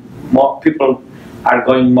probably more people are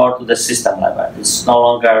going more to the system level. It's no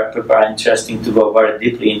longer people are interested to go very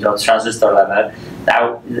deeply into transistor level.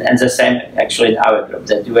 Now, and the same actually in our group,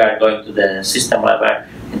 that we are going to the system level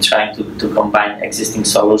and trying to combine existing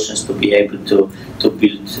solutions to be able to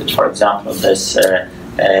build, for example, this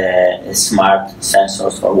smart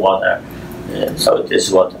sensors for water. So it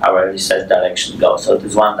is what our research direction goes. So it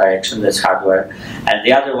is one direction, that's hardware. And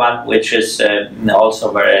the other one, which is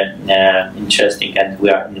also very interesting, and we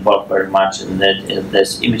are involved very much in that, is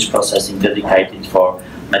this image processing dedicated for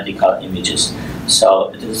medical images.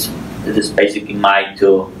 So it is basically my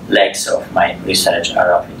two legs of my research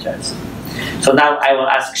area of interest. So now I will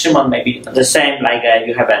ask Szymon maybe the same, like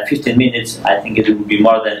you have 15 minutes. I think it will be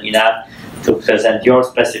more than enough to present your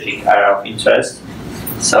specific area of interest.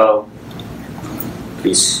 So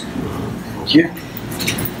please. Thank you.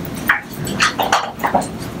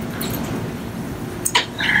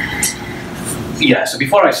 Yeah, so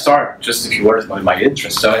before I start, just a few words about my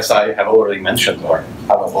interest. So as I have already mentioned,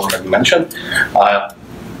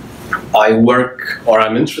 I work, or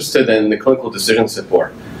I'm interested in the clinical decision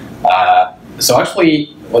support. So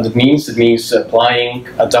actually, what it means applying,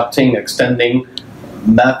 adapting, extending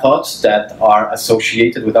methods that are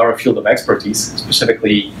associated with our field of expertise,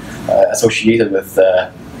 specifically associated with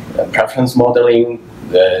preference modeling,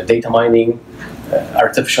 data mining,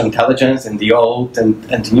 artificial intelligence in the old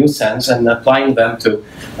and new sense, and applying them to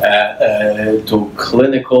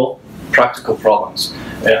clinical, practical problems.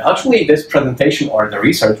 Actually, this presentation, or the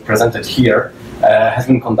research presented here, has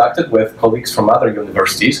been conducted with colleagues from other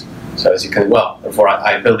universities. So as you can, therefore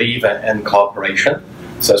I believe in cooperation.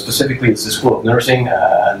 So specifically, it's the School of Nursing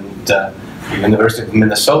and the University of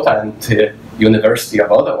Minnesota and the University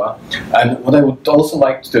of Ottawa. And what I would also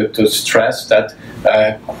like to stress that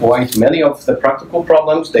quite many of the practical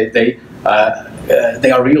problems, they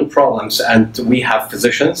are real problems, and we have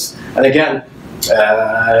physicians. And again,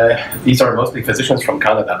 these are mostly physicians from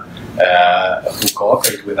Canada who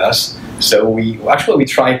cooperate with us. So we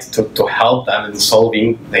tried to help them in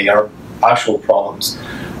solving their actual problems.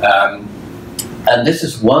 And this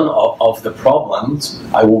is one of the problems.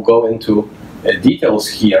 I will go into details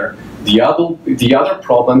here. The other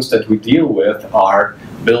problems that we deal with are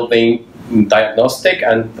building diagnostic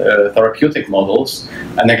and therapeutic models.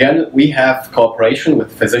 And again, we have cooperation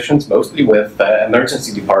with physicians, mostly with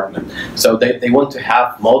emergency department. So they want to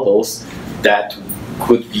have models that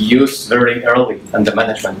could be used very early in the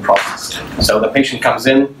management process. So the patient comes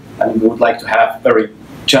in and we would like to have very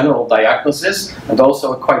general diagnosis and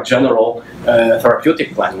also a quite general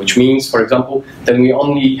therapeutic plan, which means, for example, that we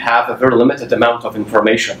only have a very limited amount of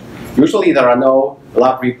information. Usually there are no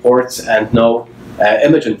lab reports and no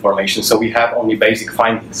image information, so we have only basic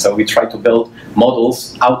findings. So we try to build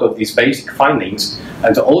models out of these basic findings,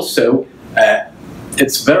 and also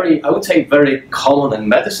it's very, I would say, very common in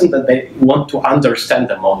medicine that they want to understand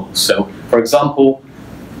the models. So, for example,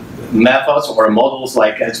 methods or models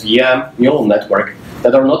like SVM, neural network,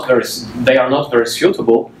 that are not very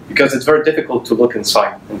suitable because it's very difficult to look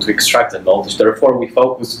inside and to extract the knowledge. Therefore, we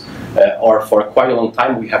focus, or for quite a long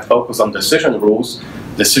time, we have focused on decision rules,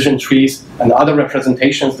 decision trees, and other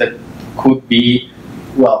representations that could be,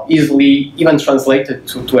 well, easily even translated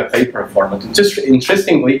to a paper format. And just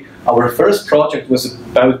interestingly, our first project was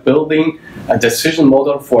about building a decision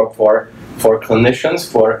model for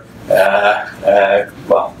clinicians, for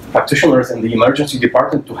well, practitioners in the emergency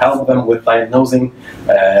department to help them with diagnosing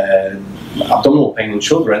abdominal pain in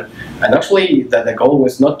children. And actually, the goal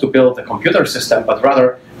was not to build a computer system, but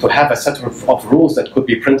rather to have a set of rules that could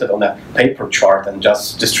be printed on a paper chart and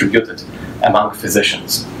just distributed among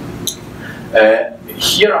physicians.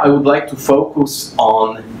 Here I would like to focus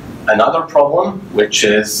on another problem, which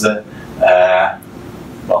is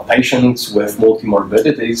well, patients with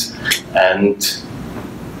multi-morbidities and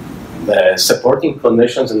supporting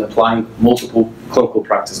clinicians in applying multiple clinical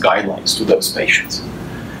practice guidelines to those patients.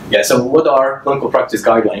 Yeah, so what are clinical practice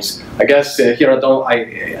guidelines? I guess here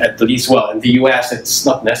at least, well, in the US, it's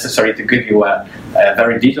not necessary to give you a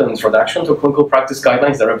very detailed introduction to clinical practice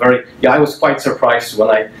guidelines. They're very, yeah, I was quite surprised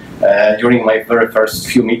when during my very first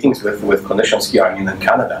few meetings with clinicians here, I mean, in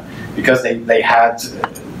Canada, because they had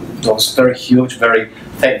those very huge, very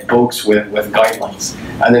thick books with guidelines.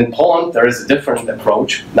 And in Poland, there is a different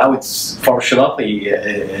approach. Now it's, fortunately,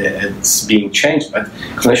 it's being changed, but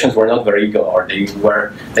clinicians were not very eager, or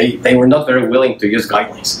they were not very willing to use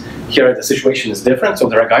guidelines. Here the situation is different, so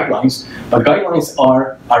there are guidelines, but guidelines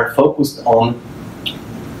are focused on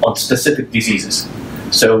specific diseases.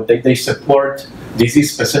 So they support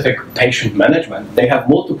disease-specific patient management. They have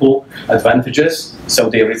multiple advantages, so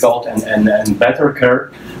they result in better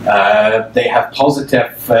care. They have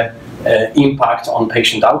positive impact on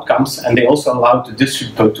patient outcomes, and they also allow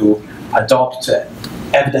to adopt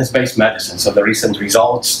evidence-based medicine. So the recent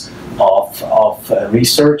results of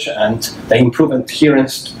research, and they improve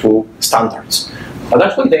adherence to standards. But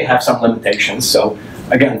actually, they have some limitations. So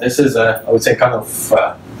again, this is I would say, kind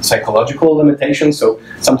of psychological limitations. So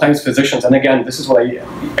sometimes physicians, and again, this is what I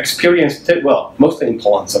experienced, well, mostly in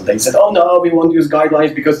Poland. So they said, oh no, we won't use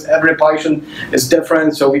guidelines because every patient is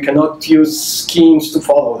different, so we cannot use schemes to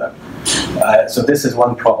follow them. So this is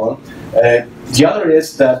one problem. The other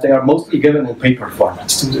is that they are mostly given in paper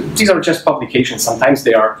formats. These are just publications. Sometimes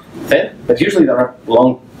they are thin, but usually they are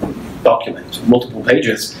long documents, multiple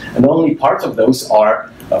pages, and only parts of those are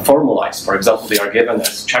formalized. For example, they are given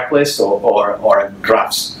as checklists or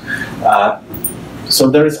graphs. So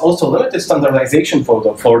there is also limited standardization for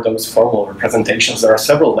those formal representations. There are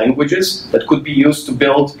several languages that could be used to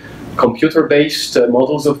build computer-based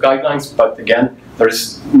models of guidelines, but again, there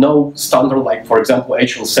is no standard like, for example,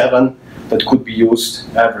 HL7 that could be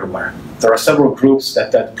used everywhere. There are several groups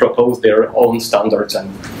that propose their own standards, and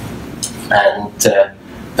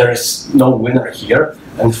there is no winner here.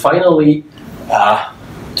 And finally,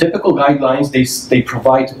 typical guidelines, they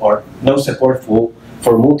provide or no support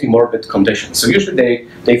for multi-morbid conditions. So usually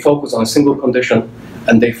they focus on a single condition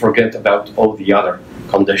and they forget about all the other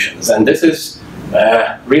conditions. And this is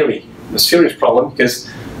really a serious problem because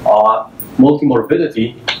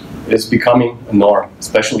multi-morbidity is becoming a norm,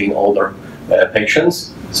 especially in older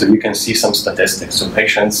patients. So you can see some statistics. So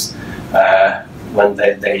patients, when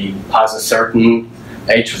they pass a certain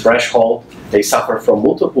age threshold, they suffer from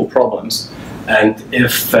multiple problems. And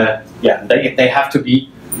if, yeah, they have to be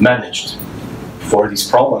managed for these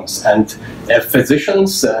problems. And if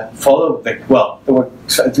physicians follow well, there were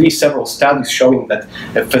at least several studies showing that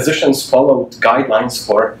if physicians followed guidelines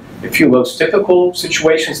for a few of those typical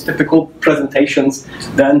situations, typical presentations,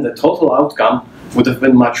 then the total outcome would have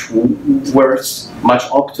been much worse, much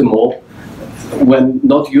optimal when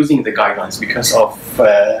not using the guidelines because of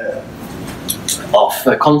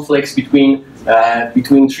conflicts between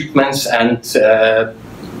treatments and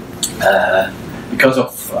because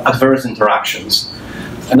of adverse interactions.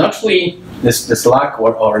 And actually, this lack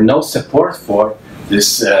or no support for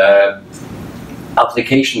this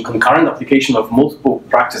concurrent application of multiple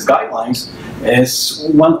practice guidelines is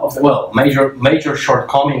one of the major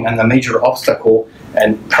shortcoming and a major obstacle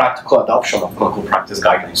and practical adoption of clinical practice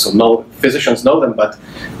guidelines. So physicians know them, but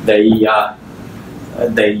they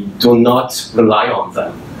do not rely on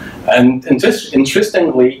them. And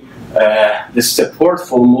interestingly, this support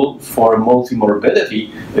for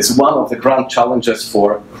multi-morbidity is one of the grand challenges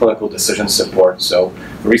for clinical decision support. So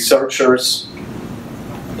researchers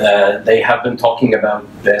they have been talking about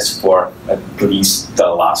this for at least the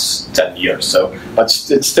last 10 years. So, but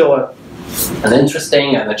it's still an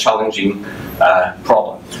interesting and a challenging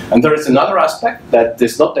problem. And there is another aspect that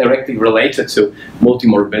is not directly related to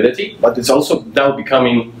multimorbidity, but it's also now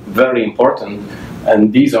becoming very important,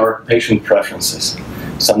 and these are patient preferences.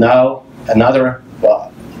 So now another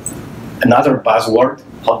buzzword,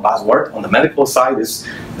 hot buzzword on the medical side is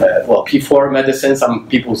P4 medicine. Some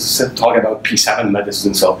people talk about P7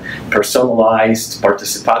 medicine, so personalized,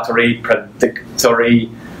 participatory,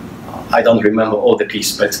 predictory. I don't remember all the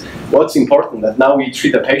P's, but what's important that now we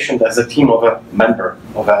treat the patient as a team of a member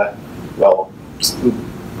of a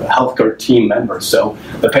healthcare team member. So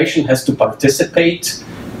the patient has to participate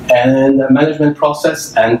in the management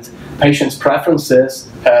process, and patient's preferences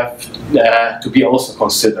have to be also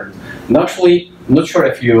considered. And actually, I'm not sure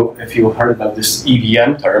if you heard about this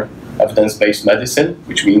EVM term, evidence-based medicine,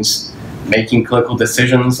 which means making clinical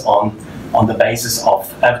decisions on the basis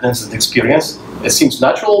of evidence and experience. It seems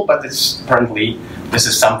natural, but it's apparently this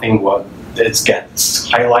is something what it gets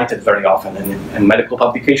highlighted very often in medical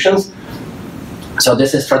publications. So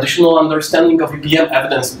this is traditional understanding of EVM,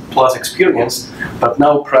 evidence plus experience, but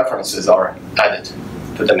now preferences are added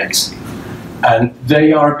to the mix. And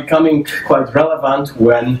they are becoming quite relevant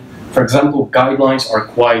when, for example, guidelines are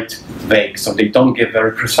quite vague, so they don't give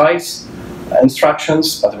very precise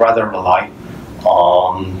instructions, but rather rely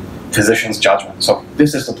on physician's judgment. So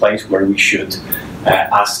this is the place where we should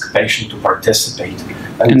ask patient to participate.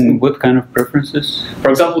 And what kind of preferences? For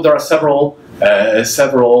example, there are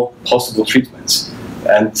several possible treatments,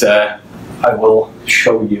 and I will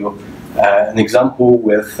show you an example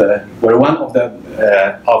with where one of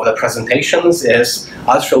the presentations is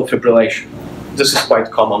atrial fibrillation. This is quite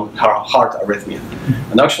common heart arrhythmia,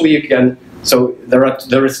 and actually you can. So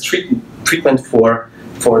there is treatment for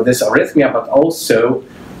this arrhythmia, but also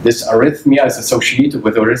this arrhythmia is associated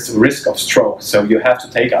with a risk of stroke, so you have to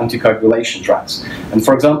take anticoagulation drugs. And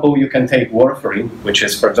for example, you can take warfarin, which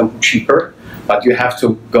is, for example, cheaper, but you have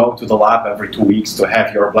to go to the lab every 2 weeks to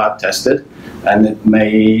have your blood tested, and it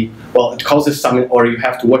may, well, it causes some, or you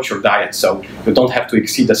have to watch your diet, so you don't have to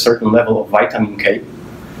exceed a certain level of vitamin K.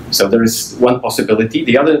 So there is one possibility.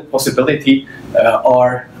 The other possibility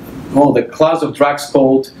are, well, the class of drugs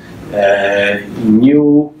called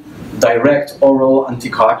new direct oral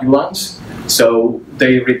anticoagulants. So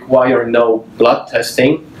they require no blood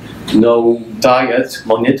testing, no diet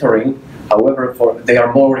monitoring. However, they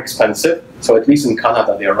are more expensive. So at least in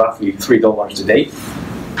Canada, they are roughly $3 a day,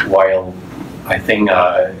 while I think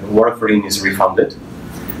warfarin is refunded.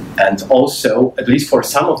 And also, at least for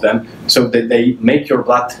some of them, so that they make your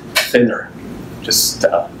blood thinner, just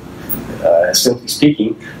simply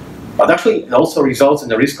speaking. But actually, it also results in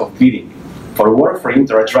the risk of bleeding. For warfarin,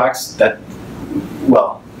 there are drugs that,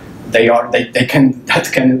 well, that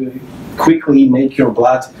can quickly make your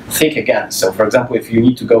blood thick again. So, for example, if you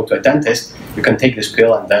need to go to a dentist, you can take this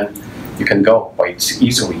pill and then you can go quite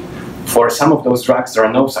easily. For some of those drugs, there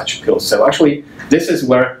are no such pills. So actually, this is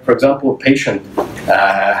where, for example, a patient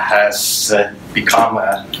has become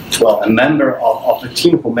a member of the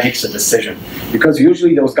team who makes a decision. Because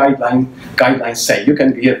usually those guidelines say you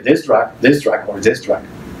can give this drug, or this drug.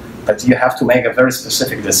 But you have to make a very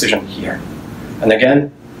specific decision here. And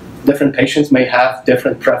again, different patients may have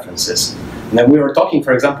different preferences. And then we were talking,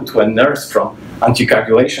 for example, to a nurse from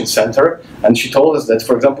anticoagulation center, and she told us that,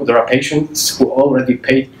 for example, there are patients who already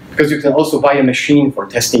paid, because you can also buy a machine for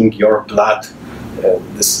testing your blood.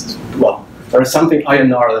 There is something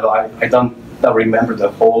INR that I don't remember the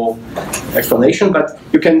whole explanation, but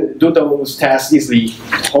you can do those tests easily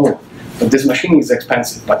at home. But this machine is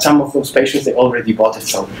expensive, but some of those patients, they already bought it.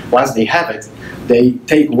 So once they have it, they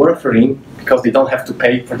take warfarin because they don't have to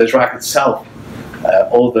pay for the drug itself,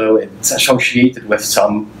 although it's associated with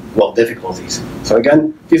some, well, difficulties. So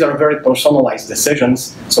again, these are very personalized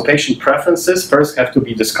decisions. So patient preferences first have to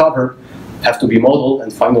be discovered, have to be modeled,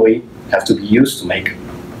 and finally have to be used to make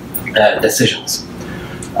decisions.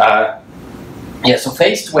 So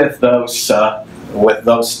faced with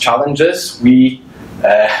those challenges, we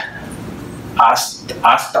asked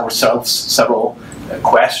ourselves several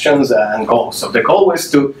questions and goals. So the goal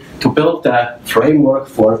was to build a framework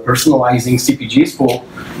for personalizing CPGs for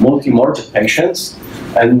multi-morbid patients,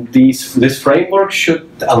 and this framework should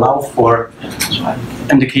allow for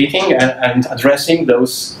indicating and addressing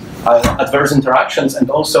those adverse interactions, and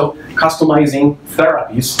also customizing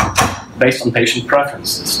therapies based on patient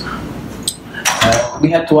preferences.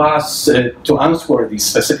 We had to answer these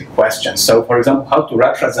specific questions. So, for example, how to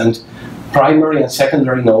represent primary and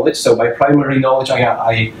secondary knowledge. So by primary knowledge,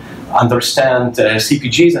 I understand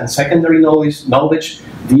CPGs, and secondary knowledge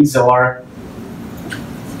these are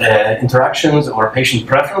interactions or patient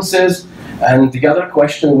preferences. And the other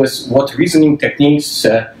question was what reasoning techniques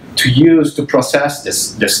to use to process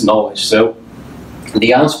this knowledge. So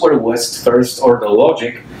the answer was first order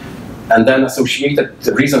logic, and then associated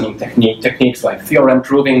reasoning techniques like theorem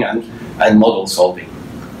proving and model solving.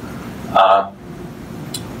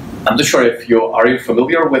 I'm not sure if are you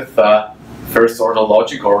familiar with first order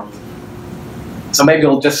logic, or so maybe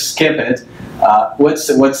I'll just skip it. What's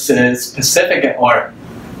specific or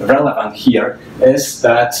relevant here is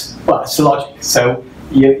that, well, it's logic. So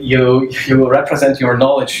you represent your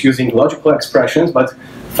knowledge using logical expressions, but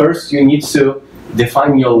first you need to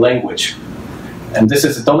define your language. And this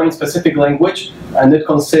is a domain-specific language, and it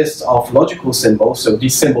consists of logical symbols. So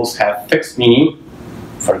these symbols have fixed meaning,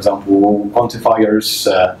 for example, quantifiers,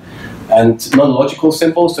 and non-logical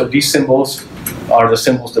symbols. So these symbols are the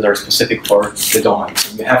symbols that are specific for the domain.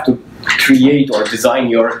 So you have to create or design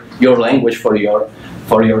your language for your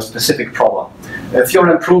specific problem.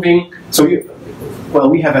 Theorem proving. So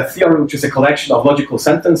we have a theory which is a collection of logical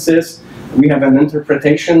sentences. We have an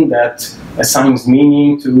interpretation that assigns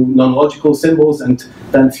meaning to non-logical symbols, and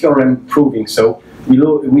then theorem proving. So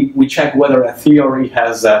we check whether a theory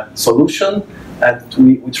has a solution, and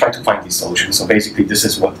we try to find these solutions. So basically, this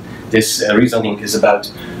is what this reasoning is about.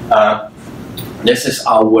 This is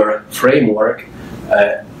our framework.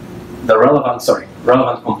 The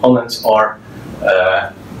relevant components are.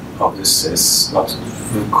 This is not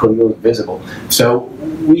clearly visible. So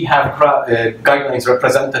we have guidelines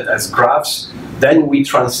represented as graphs. Then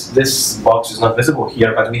this box is not visible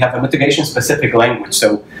here, but we have a mitigation-specific language.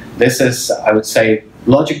 So this is, I would say,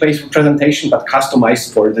 logic-based representation, but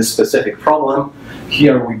customized for this specific problem.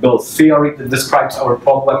 Here we build theory that describes our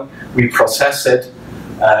problem. We process it.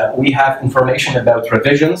 We have information about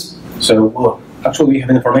revisions. So actually, we have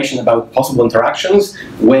information about possible interactions,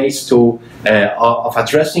 ways of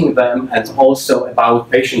addressing them, and also about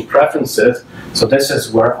patient preferences. So this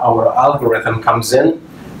is where our algorithm comes in,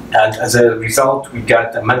 and as a result, we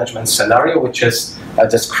get a management scenario, which is a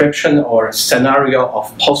description or scenario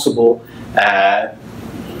of possible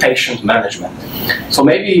patient management. So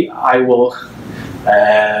maybe I will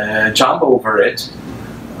jump over it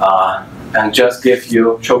and just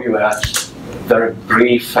show you a very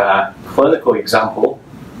brief clinical example.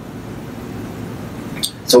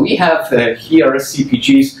 So we have here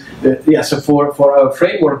CPGs. So for our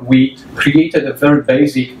framework, we created a very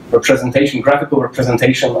basic graphical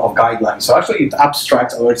representation of guidelines. So actually, it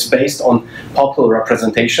abstracts, or it's based on popular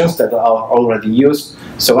representations that are already used.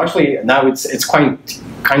 So actually, now it's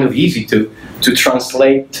kind of easy to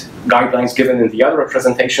translate guidelines given in the other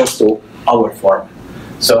representations to our form.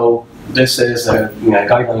 So this is a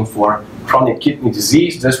guideline for chronic kidney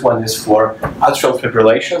disease. This one is for atrial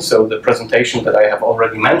fibrillation, so the presentation that I have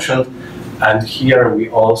already mentioned. And here we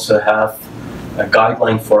also have a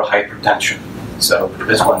guideline for hypertension. So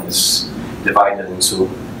this one is divided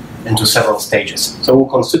into several stages. So we'll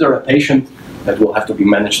consider a patient that will have to be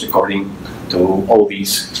managed according to all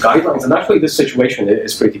these guidelines. And actually this situation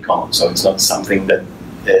is pretty common, so it's not something that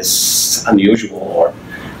is unusual or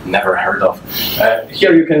never heard of.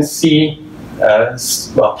 Here you can see a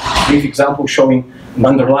brief example showing an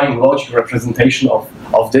underlying logic representation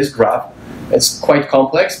of this graph. It's quite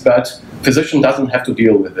complex, but physician doesn't have to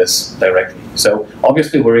deal with this directly. So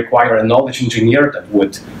obviously we require a knowledge engineer that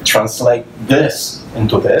would translate this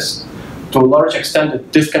into this. To a large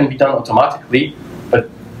extent, this can be done automatically, but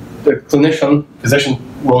the physician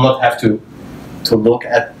will not have to look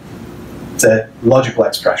at the logical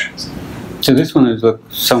expressions. So this one is like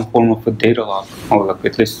some form of a data log, or like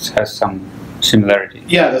at least has some similarity.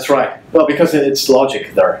 Yeah, that's right. Well, because it's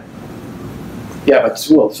logic there. Yeah, but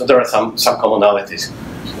so there are some commonalities.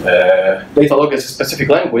 Data log is a specific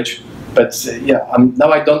language, but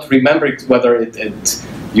now I don't remember whether it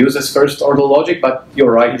uses first order logic, but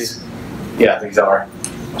you're right. Yeah, these are.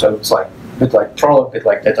 So it's like a bit like Prolog, a bit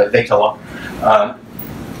like data log.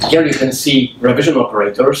 Here you can see revision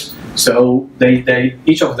operators. So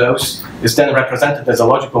each of those is then represented as a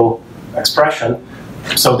logical expression.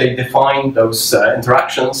 So they define those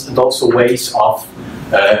interactions and also ways of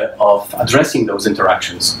addressing those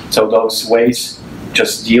interactions. So those ways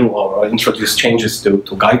just deal or introduce changes to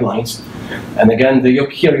guidelines. And again,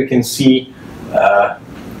 here you can see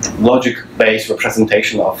logic-based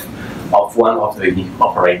representation of one of the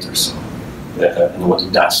operators and what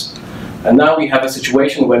it does. And now we have a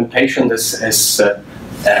situation when patient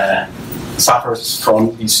suffers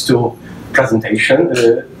from these two presentations.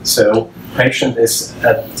 So patient is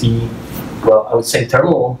at the, I would say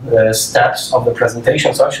terminal steps of the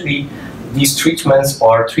presentation. So actually these treatments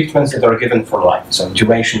are treatments that are given for life. So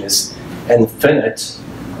duration is infinite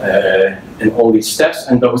in all these steps,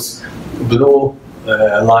 and those blue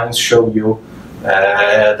lines show you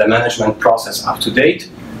the management process up to date.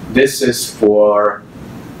 This is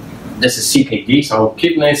CKD, so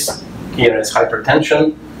kidneys. Here is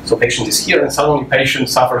hypertension. So patient is here, and suddenly patient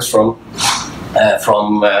suffers from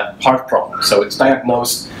heart problems. So it's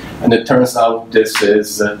diagnosed, and it turns out this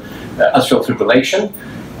is atrial fibrillation.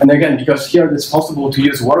 And again, because here it's possible to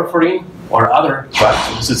use warfarin or other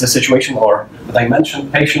drugs, this is the situation, or that I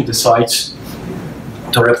mentioned, patient decides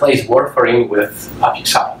to replace warfarin with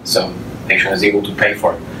apixaban. So patient is able to pay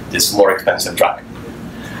for this more expensive drug.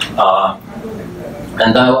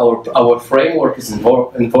 And now our framework is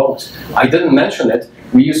involved. I didn't mention it.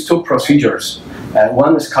 We use two procedures.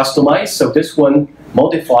 One is customized, so this one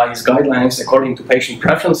modifies guidelines according to patient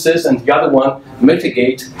preferences, and the other one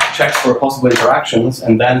checks for possible interactions,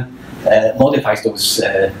 and then modifies those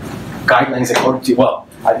guidelines according to, well,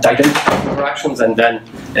 identifies interactions, and then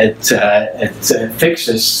it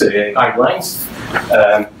fixes guidelines.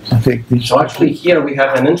 So actually here we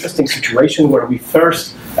have an interesting situation where we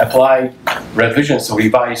first apply revisions, so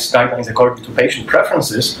revise guidelines according to patient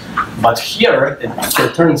preferences, but here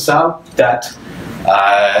it turns out that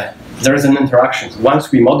there is an interaction.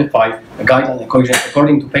 Once we modify a guideline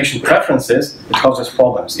according to patient preferences, it causes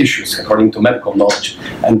problems, issues according to medical knowledge.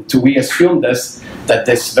 And we assume that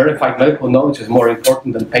this verified medical knowledge is more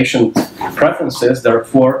important than patient preferences.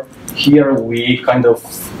 Therefore, here we kind of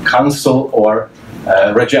cancel or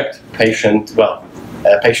reject patient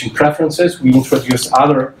preferences. We introduce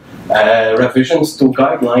other revisions to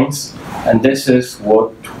guidelines, and this is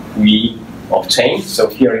what we obtained. So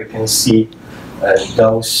here you can see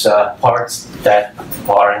those parts that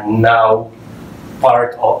are now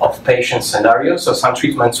part of patient scenarios. So some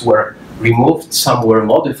treatments were removed, some were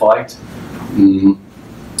modified,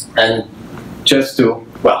 and just to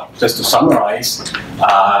summarize,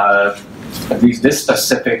 at least this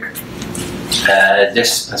specific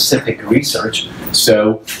research.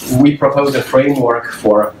 So we propose a framework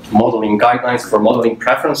for modeling guidelines, for modeling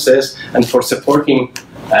preferences, and for supporting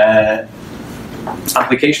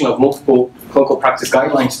application of multiple clinical practice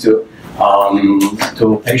guidelines to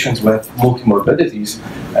patients with multi-morbidities.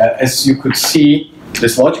 As you could see,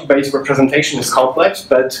 this logic-based representation is complex,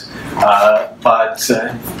 but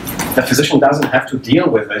the physician doesn't have to deal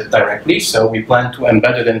with it directly, so we plan to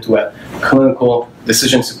embed it into a clinical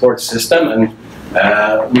decision support system, and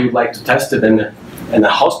we would like to test it in a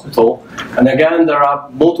hospital. And again, there are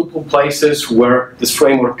multiple places where this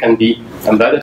framework can be embedded.